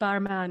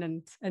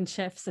barman and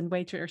chefs and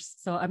waiters.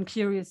 So I'm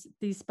curious,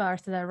 these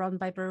bars that are run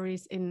by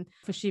breweries in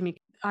Fushimi,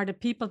 are the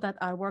people that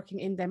are working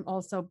in them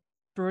also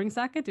brewing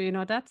sake? Do you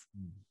know that?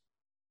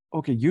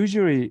 Okay,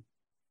 usually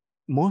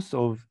most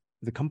of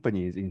the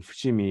companies in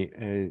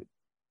Fushimi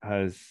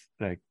has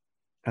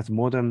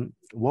modern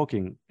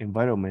working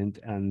environment,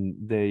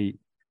 and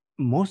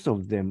most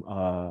of them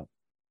are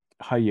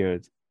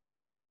hired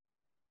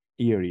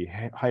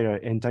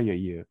entire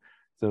year.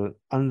 So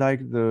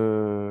unlike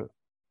the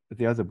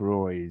other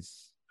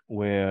breweries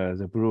where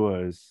the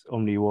brewers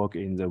only work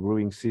in the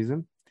brewing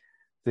season,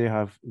 they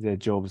have their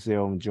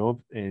own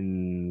job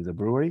in the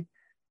brewery.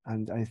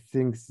 And I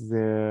think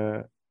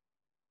there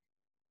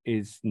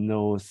is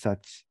no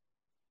such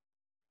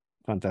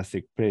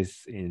fantastic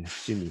place in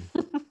Fushimi,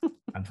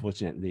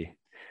 unfortunately.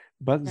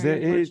 But there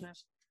is,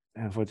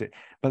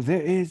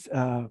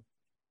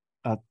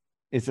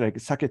 it's like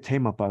sake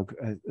theme park,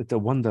 the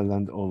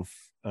wonderland of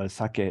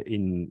sake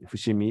in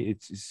Fushimi.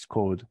 It's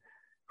called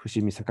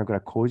Fushimi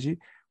Sakakura Koji,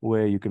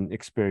 where you can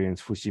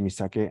experience Fushimi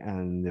sake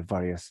and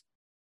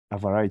a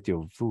variety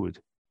of food.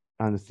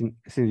 And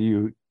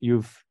since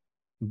you've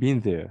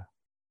been there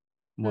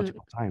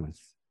multiple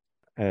times,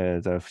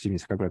 the Fushimi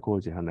Sakakura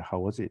Koji, and how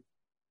was it?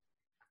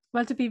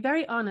 Well, to be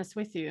very honest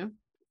with you,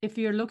 if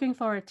you're looking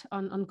for it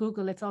on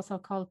Google, it's also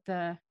called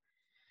the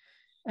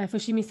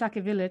Fushimi Sake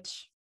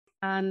Village.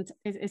 And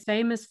it is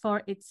famous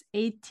for its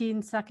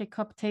 18 sake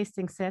cup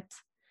tasting set,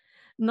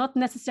 not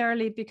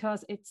necessarily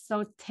because it's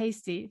so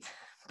tasty,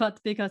 but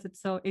because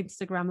it's so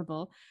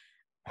Instagrammable.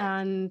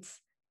 And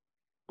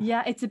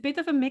yeah, it's a bit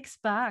of a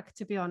mixed bag,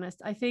 to be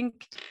honest. I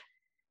think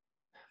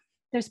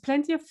there's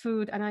plenty of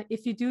food, and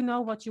if you do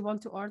know what you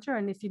want to order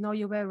and if you know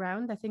your way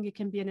around, I think it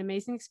can be an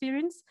amazing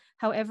experience.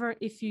 However,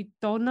 if you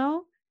don't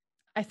know,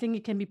 I think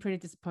it can be pretty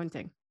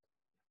disappointing.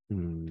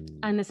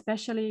 And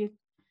especially,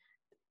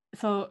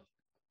 so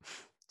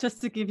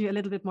just to give you a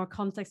little bit more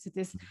context to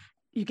this,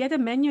 you get a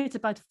menu, it's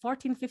about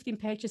 14, 15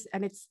 pages,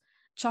 and it's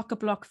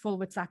chock-a-block full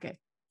with sake,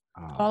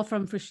 all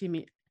from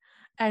Fushimi.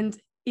 And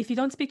if you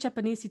don't speak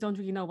Japanese, you don't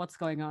really know what's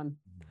going on.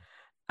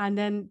 And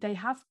then they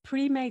have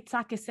pre-made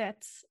sake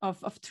sets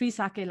of 3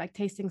 sake, like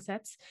tasting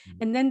sets.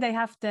 And then they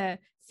have the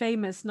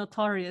famous,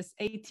 notorious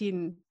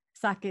 18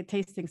 sake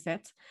tasting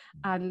set.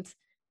 And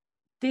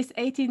this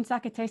 18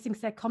 sake tasting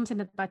set comes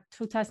in at about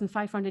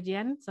 2,500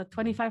 yen, so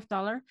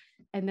 $25.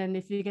 And then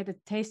if you get a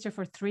taster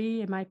for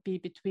 3, it might be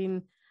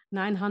between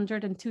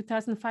 900 and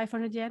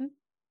 2,500 yen.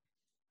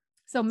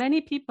 So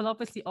many people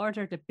obviously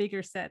order the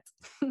bigger set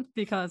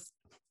because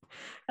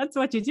that's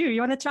what you do.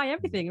 You want to try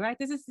everything, right?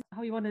 This is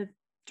how you want to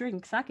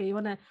drink sake. You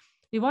want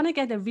to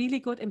get a really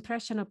good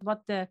impression of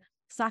what the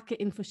sake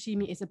in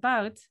Fushimi is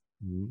about.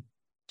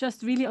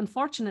 Just really,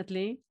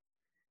 unfortunately,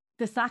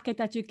 the sake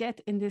that you get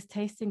in this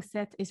tasting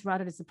set is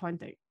rather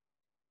disappointing.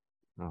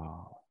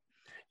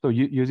 So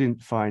you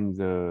didn't find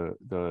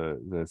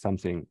the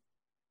something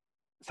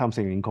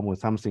something in common,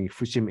 something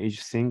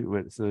Fushimi-ish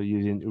thing. So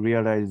you didn't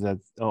realize that,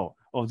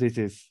 this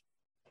is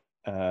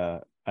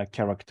a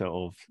character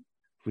of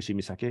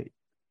Fushimi sake.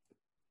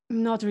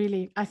 Not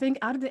really. I think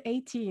out of the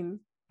 18,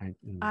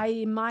 Mm.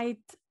 I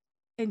might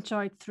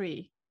enjoy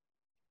 3.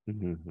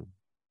 Mhm.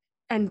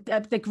 And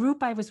the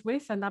group I was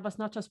with, and that was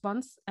not just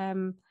once,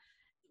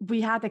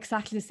 we had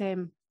exactly the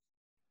same.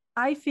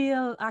 I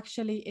feel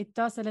actually it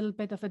does a little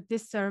bit of a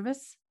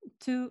disservice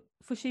to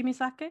Fushimi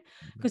sake,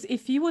 because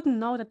if you wouldn't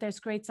know that there's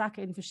great sake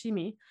in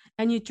Fushimi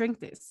and you drink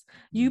this,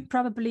 you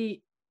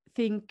probably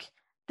think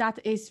that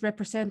is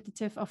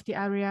representative of the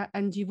area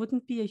and you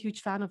wouldn't be a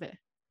huge fan of it.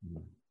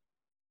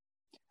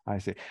 I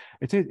see.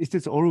 It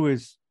is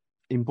always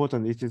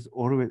important. It is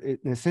always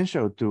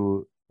essential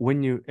to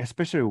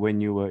especially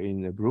when you were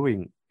in the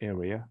brewing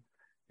area,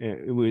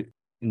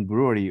 in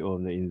brewery or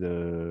in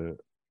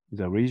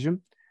the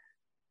region.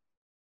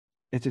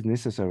 It is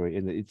necessary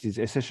and it is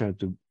essential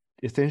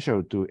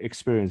to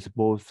experience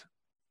both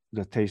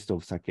the taste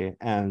of sake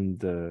and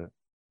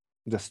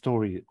the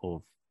story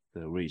of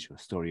the region,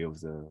 story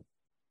of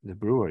the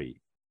brewery,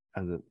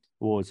 and the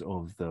words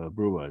of the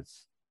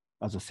brewers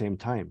at the same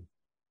time.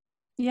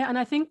 Yeah, and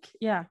I think,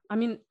 I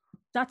mean,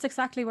 that's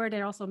exactly where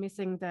they're also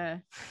missing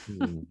the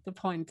the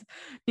point,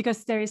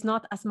 because there is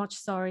not as much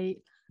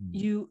story.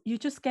 You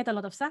just get a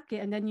lot of sake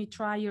and then you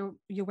try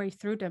your way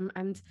through them,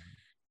 and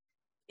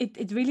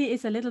it really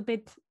is a little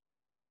bit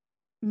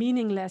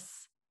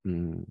meaningless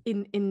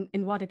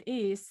in what it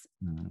is.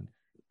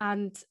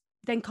 And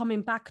then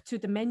coming back to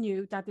the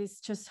menu that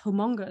is just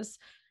humongous,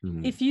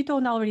 if you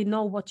don't already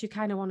know what you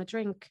kind of want to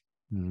drink,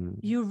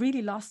 you're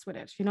really lost with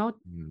it, you know.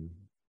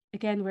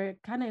 Again, we're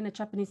kind of in a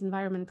Japanese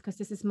environment because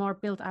this is more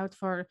built out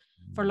for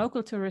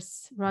local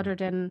tourists rather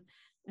than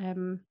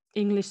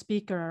English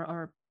speaker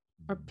or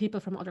people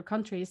from other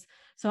countries.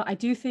 So I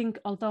do think,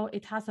 although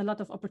it has a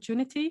lot of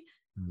opportunity,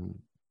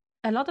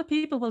 a lot of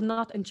people will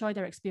not enjoy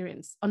their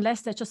experience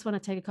unless they just want to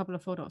take a couple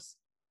of photos.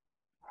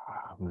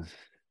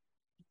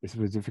 It's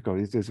very difficult.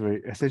 It is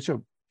very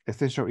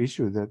essential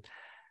issue that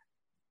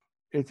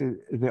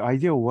the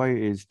ideal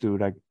way is to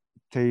like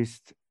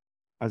taste,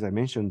 as I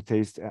mentioned,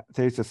 taste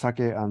the sake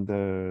and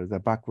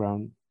the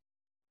background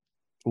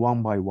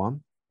one by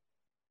one,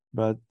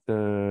 but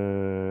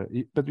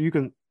you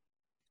can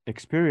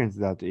experience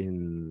that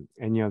in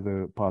any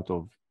other part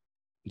of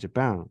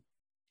Japan,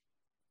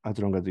 as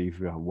long as if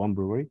you have one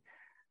brewery.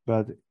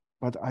 But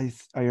I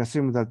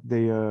assume that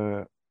they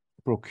are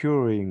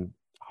procuring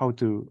how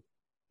to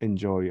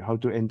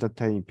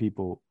entertain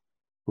people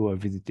who are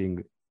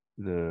visiting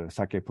the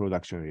sake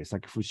production area,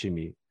 sake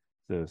Fushimi,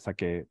 the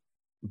sake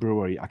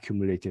brewery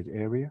accumulated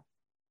area.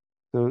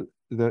 So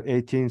the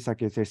 18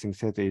 sake tasting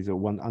set is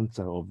one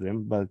answer of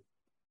them, but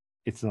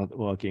it's not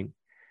working.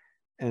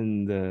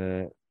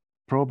 And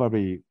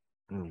probably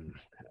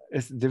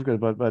it's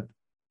difficult, but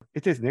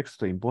it is next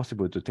to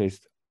impossible to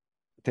taste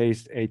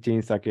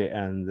 18 sake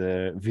and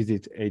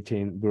visit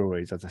 18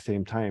 breweries at the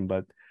same time.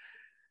 But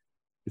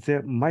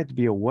there might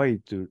be a way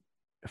to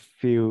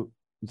feel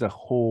the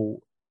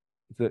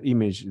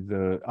image,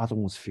 the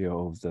atmosphere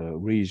of the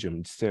region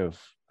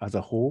itself as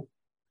a whole,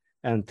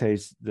 and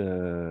taste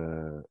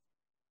the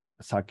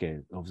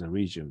sake of the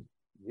region.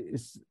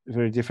 It's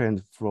very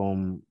different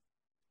from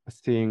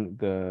seeing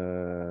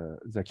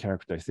the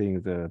character,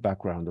 seeing the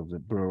background of the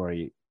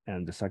brewery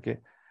and the sake,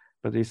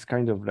 but it's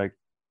kind of like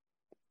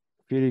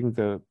feeling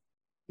the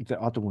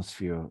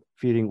atmosphere,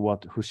 feeling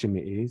what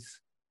Fushimi is.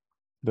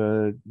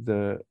 But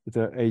the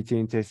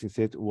 18 tasting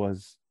set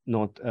was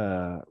not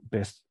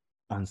best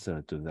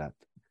answer to that.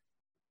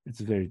 It's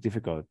very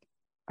difficult.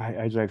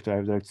 I'd like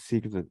to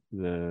seek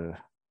the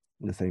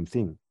same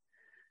thing.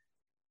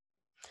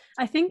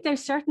 I think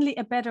there's certainly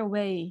a better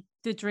way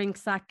to drink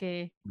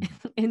sake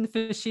in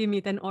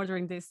Fushimi than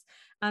ordering this.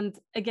 And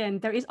again,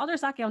 there is other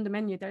sake on the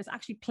menu. There's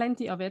actually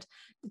plenty of it.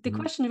 The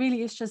question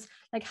really is just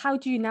like, how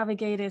do you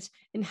navigate it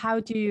and how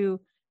do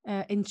you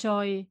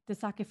enjoy the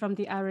sake from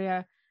the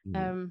area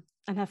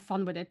and have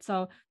fun with it?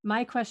 So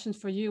my question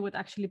for you would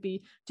actually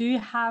be, do you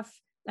have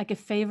like a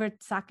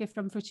favorite sake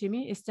from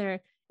Fushimi? Is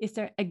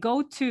there a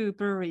go-to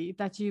brewery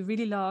that you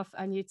really love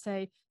and you'd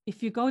say,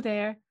 if you go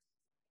there,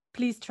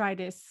 please try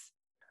this?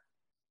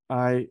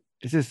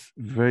 This is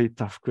very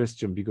tough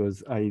question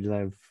because I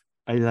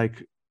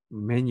like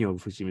many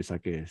of Fushimi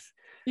sakes.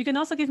 You can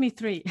also give me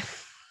 3.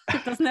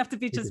 It doesn't have to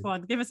be just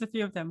one. Give us a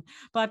few of them.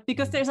 But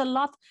because there's a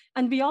lot,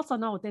 and we also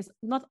know there's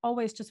not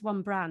always just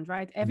one brand,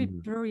 right? Every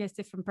brewery has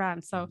different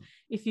brands. So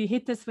if you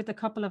hit this with a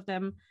couple of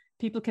them,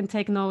 people can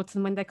take notes,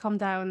 and when they come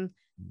down,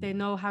 they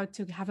know how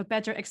to have a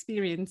better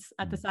experience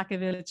at the Sake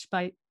Village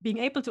by being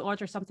able to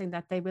order something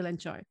that they will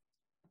enjoy.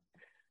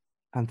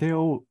 And they're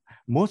all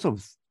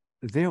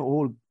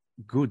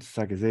good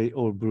sake. They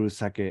all brew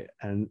sake,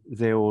 and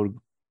they all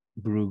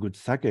brew good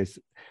sakes.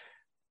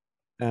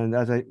 And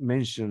as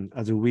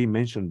we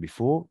mentioned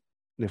before,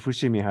 the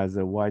Fushimi has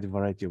a wide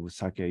variety of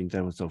sake in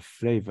terms of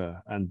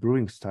flavor and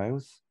brewing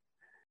styles.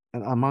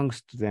 And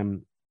amongst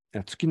them,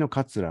 Tsukino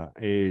Katsura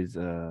is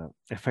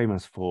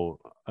famous for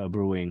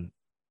brewing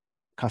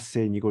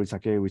Kassei Nigori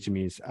Sake, which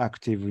means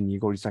active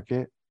Nigori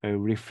Sake, a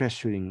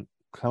refreshing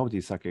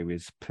cloudy sake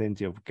with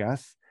plenty of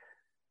gas.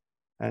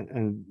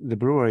 And the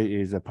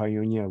brewery is a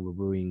pioneer of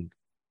brewing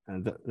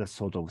that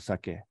sort of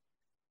sake.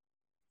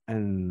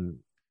 And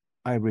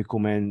I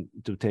recommend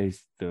to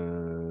taste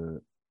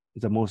the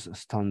most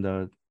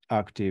standard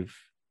active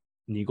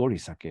Nigori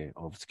sake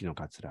of Tsukino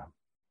Katsura.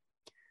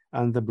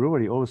 And the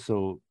brewery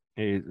also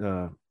is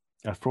a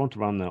front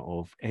runner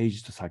of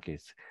aged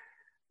sakes.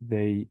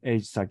 They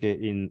age sake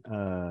in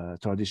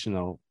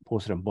traditional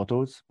porcelain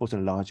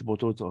large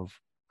bottles of,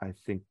 I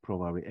think,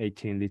 probably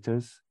 18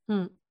 liters.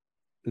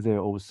 They're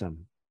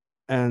awesome.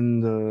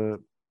 And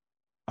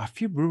a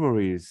few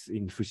breweries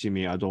in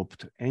Fushimi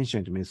adopt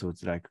ancient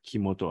methods like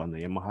Kimoto and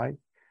Yamahai.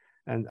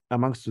 And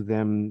amongst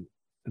them,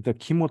 the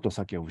Kimoto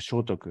sake of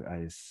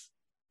Shotoku is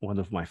one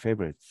of my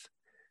favorites.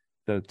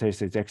 The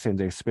taste is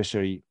excellent,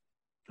 especially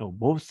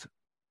both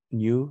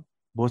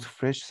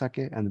fresh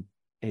sake and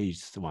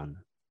aged one.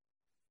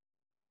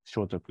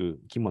 Shotoku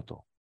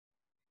Kimoto.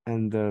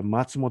 And the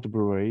Matsumoto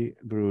Brewery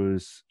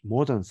brews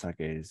modern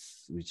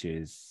sakes, which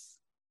is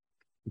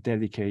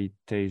delicate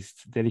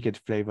taste, delicate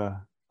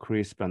flavor,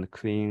 crisp and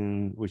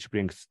clean, which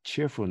brings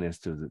cheerfulness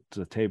to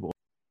the table.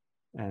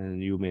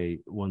 And you may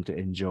want to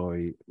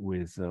enjoy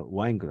with a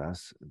wine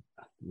glass,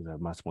 the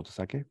Matsumoto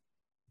sake.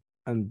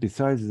 And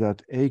besides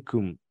that,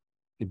 Eikun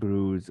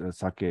brews a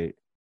sake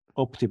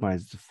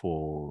optimized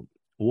for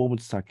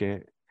warmed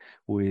sake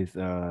with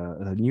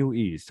a new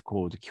yeast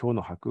called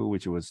Kyonohaku,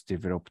 which was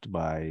developed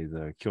by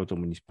the Kyoto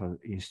Municipal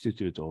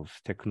Institute of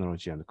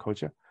Technology and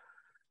Culture.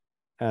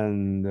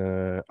 And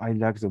I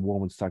like the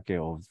warmed sake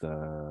of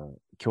the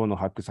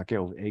Kyonohaku sake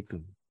of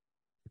Eikun.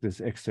 It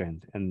is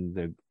excellent and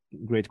a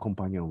great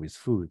companion with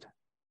food.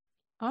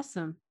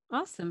 Awesome.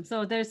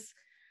 So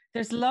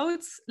there's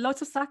loads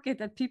of sake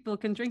that people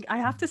can drink. I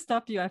have to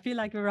stop you. I feel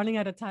like we're running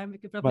out of time. We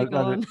could probably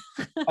go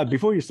on.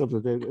 Before you stop,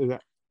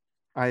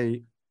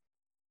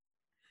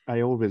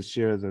 I always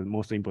share the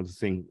most important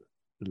thing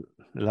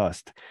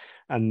last.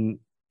 And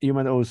you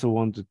might also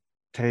want to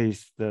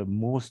taste the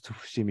most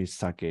Fushimi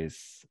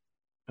sakes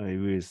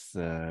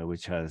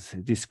which has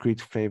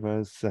discrete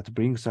flavors that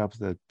brings up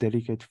the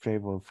delicate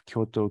flavor of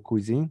Kyoto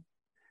cuisine.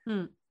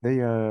 They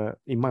are,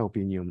 in my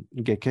opinion,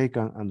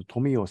 Gekeikan and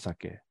Tomiyo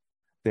sake.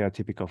 They are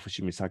typical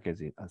Fushimi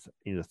sakes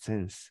in a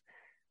sense.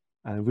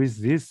 And with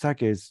these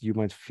sakes, you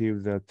might feel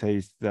the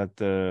taste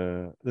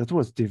that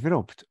was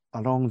developed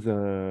along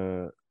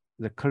the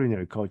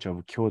culinary culture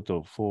of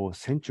Kyoto for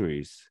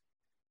centuries.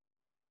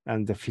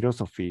 And the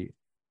philosophy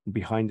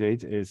behind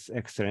it is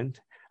excellent.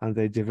 And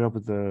they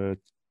developed the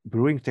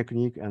brewing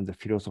technique and the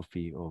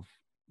philosophy of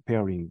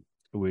pairing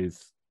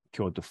with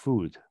Kyoto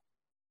food.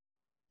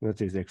 That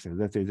is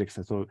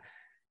excellent. So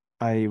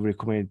I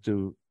recommend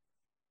to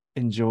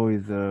enjoy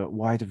the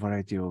wide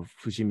variety of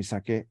Fushimi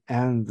sake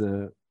and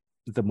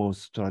the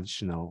most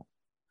traditional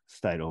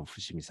style of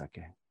Fushimi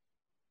sake.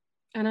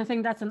 And I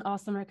think that's an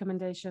awesome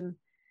recommendation.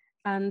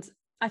 And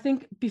I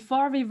think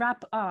before we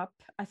wrap up,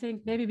 I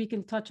think maybe we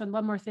can touch on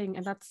one more thing,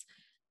 and that's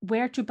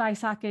where to buy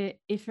sake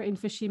if you're in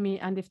Fushimi,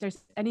 and if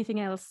there's anything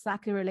else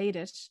sake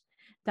related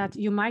that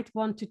you might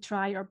want to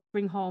try or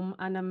bring home.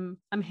 And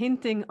I'm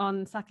hinting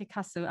on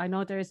Sakekasu. I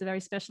know there is a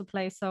very special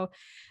place. So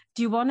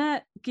do you want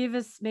to give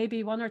us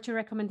maybe one or two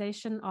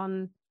recommendations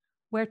on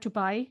where to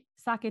buy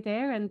sake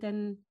there, and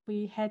then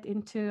we head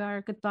into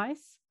our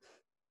goodbyes?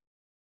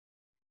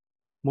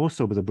 Most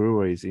of the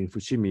breweries in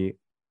Fushimi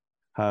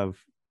have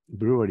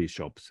brewery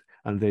shops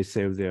and they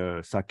sell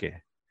their sake.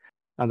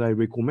 And I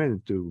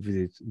recommend to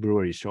visit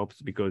brewery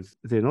shops because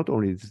they not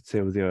only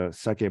sell their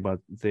sake, but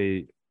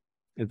the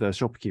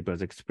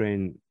shopkeepers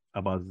explain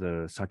about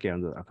the sake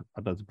and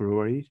about the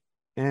brewery.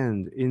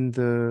 And in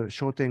the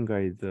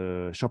Shotengai,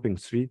 the shopping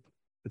street,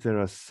 there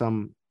are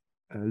some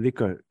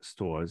liquor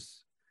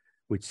stores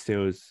which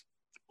sells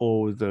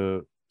all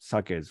the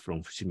sakes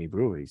from Fushimi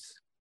breweries.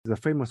 The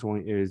famous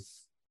one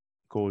is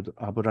called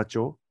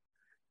Aburacho.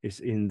 It's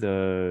in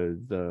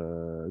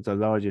the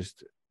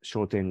largest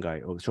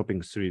Shotengai or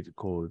shopping street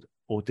called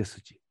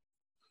Otesuji.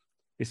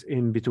 It's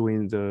in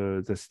between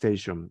the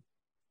station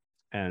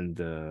and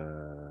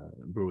the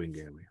brewing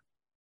area.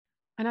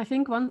 And I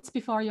think once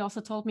before you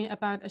also told me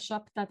about a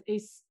shop that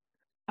is,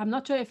 I'm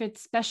not sure if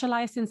it's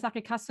specialized in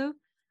sakekasu,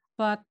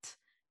 but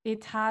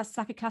it has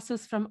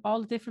sakekasus from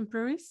all different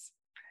breweries.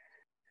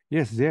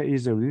 Yes, there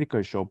is a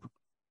liquor shop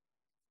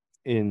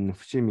in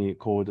Fushimi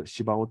called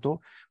Shibaoto,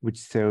 which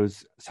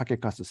sells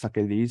sakekasu, sake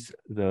leaves,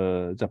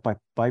 the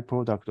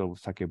byproduct of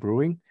sake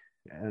brewing,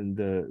 and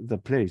the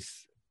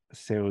place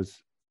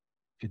sells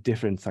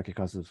different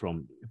sakekasu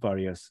from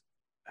various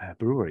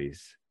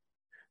breweries.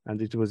 And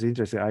it was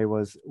interesting.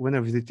 When I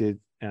visited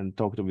and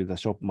talked with the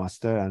shop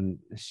master, and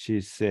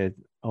she said,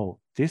 "Oh,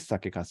 this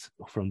sakekasu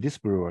from this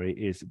brewery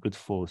is good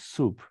for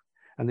soup,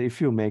 and if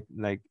you make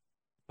like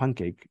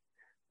pancake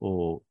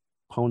or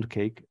pound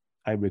cake,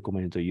 I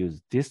recommend to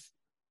use this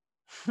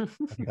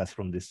sakekasu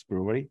from this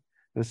brewery."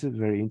 This is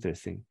very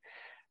interesting.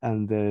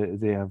 And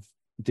they have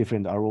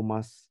different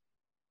aromas,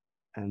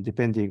 and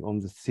depending on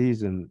the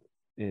season,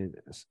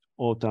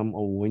 autumn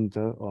or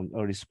winter or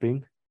early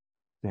spring,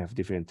 they have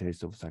different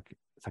tastes of sake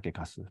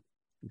kasu,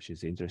 which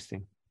is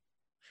interesting.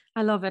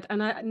 I love it.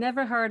 And I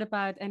never heard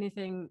about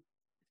anything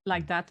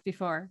like that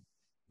before.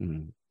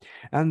 Mm.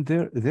 And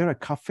there are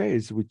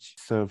cafes which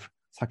serve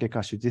sake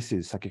kasu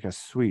dishes, sake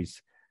kasu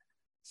sweets,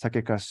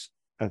 sake kasu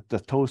the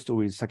toast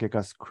with sake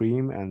kasu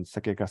cream and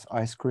sake kasu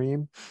ice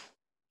cream.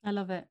 I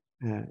love it.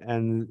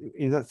 And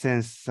in that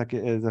sense, the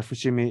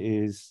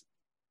fushimi is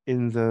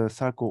in the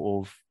circle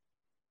of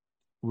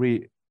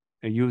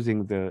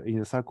using in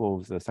the circle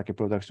of the sake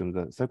production,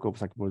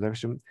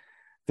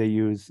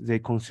 they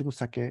consume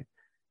sake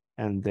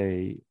and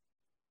they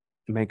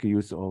make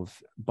use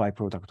of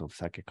byproduct of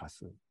sake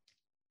kasu.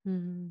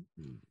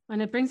 Mm-hmm.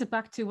 And it brings it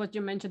back to what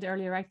you mentioned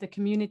earlier, right? The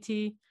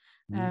community.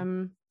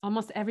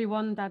 Almost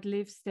everyone that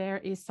lives there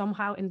is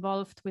somehow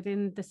involved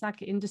within the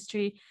sake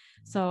industry.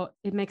 So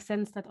it makes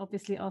sense that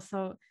obviously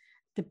also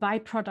the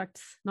byproducts,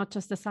 not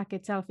just the sake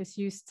itself, is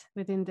used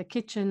within the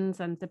kitchens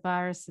and the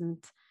bars and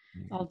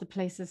all the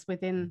places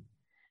within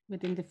the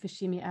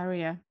fushimi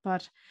area.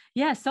 But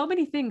yeah, so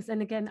many things.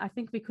 And again, I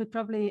think we could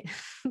probably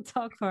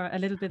talk for a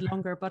little bit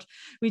longer, but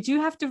we do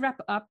have to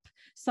wrap up.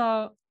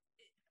 So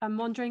I'm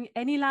wondering,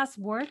 any last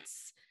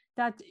words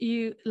that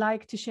you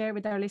like to share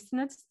with our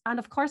listeners? And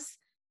of course,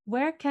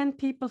 where can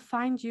people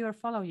find you or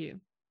follow you?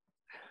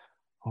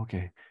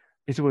 Okay,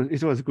 it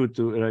was good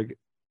to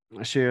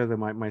share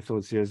my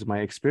thoughts here, my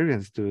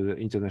experience to the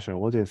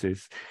international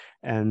audiences,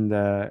 and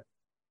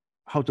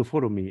how to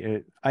follow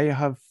me. I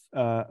have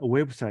a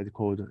website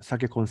called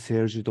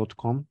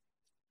sakeconcierge.com.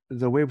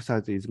 The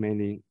website is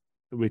mainly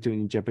written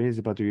in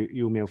Japanese, but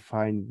you may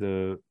find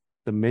the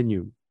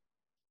menu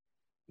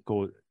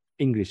called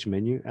English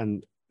menu,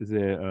 and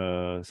there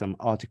are some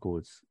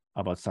articles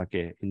about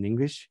sake in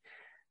English,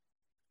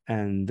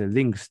 and the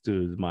links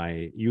to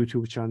my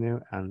YouTube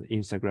channel and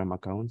Instagram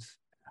accounts,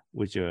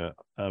 which are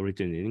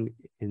written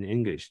in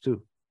English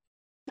too.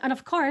 And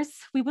of course,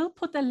 we will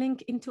put a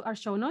link into our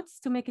show notes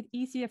to make it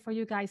easier for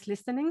you guys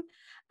listening.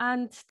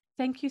 And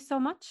thank you so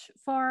much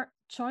for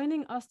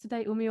joining us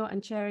today, Umio,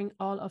 and sharing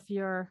all of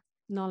your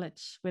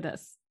knowledge with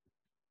us.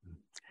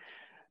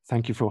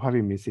 Thank you for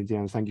having me, Cynthia,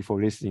 and thank you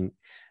for listening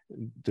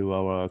to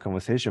our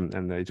conversation.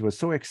 And it was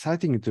so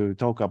exciting to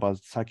talk about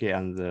sake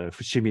and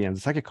fushimi and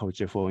sake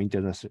culture for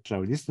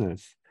international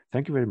listeners.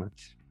 Thank you very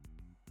much.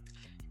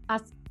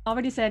 As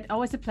already said,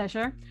 always a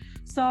pleasure.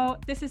 So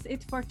this is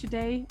it for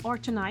today or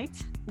tonight.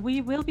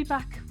 We will be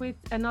back with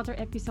another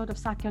episode of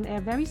Sake on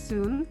Air very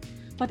soon.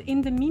 But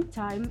in the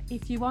meantime,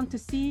 if you want to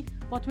see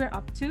what we're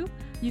up to,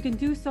 you can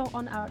do so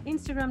on our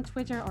Instagram,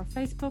 Twitter, or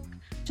Facebook.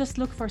 Just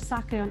look for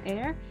Sake on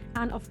Air.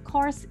 And of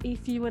course,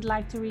 if you would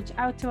like to reach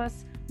out to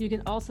us, you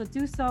can also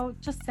do so.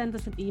 Just send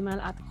us an email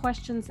at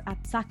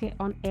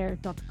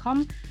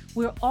questions@sakeonair.com.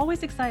 We're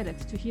always excited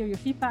to hear your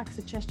feedback,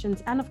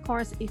 suggestions, and of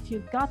course, if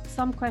you've got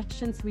some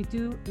questions, we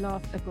do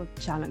love a good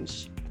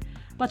challenge.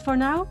 But for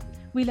now,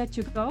 we let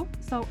you go.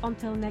 So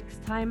until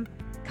next time,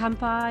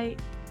 kanpai.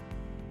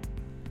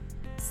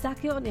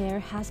 Sake on Air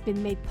has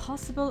been made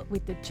possible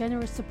with the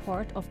generous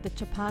support of the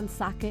Japan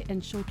Sake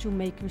and Shochu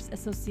Makers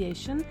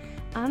Association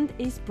and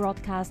is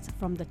broadcast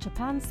from the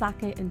Japan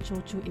Sake and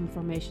Shochu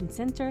Information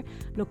Center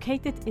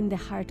located in the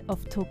heart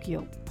of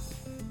Tokyo.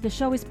 The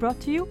show is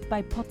brought to you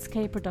by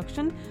Potsuke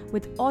Production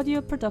with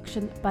audio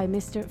production by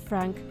Mr.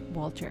 Frank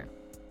Walter.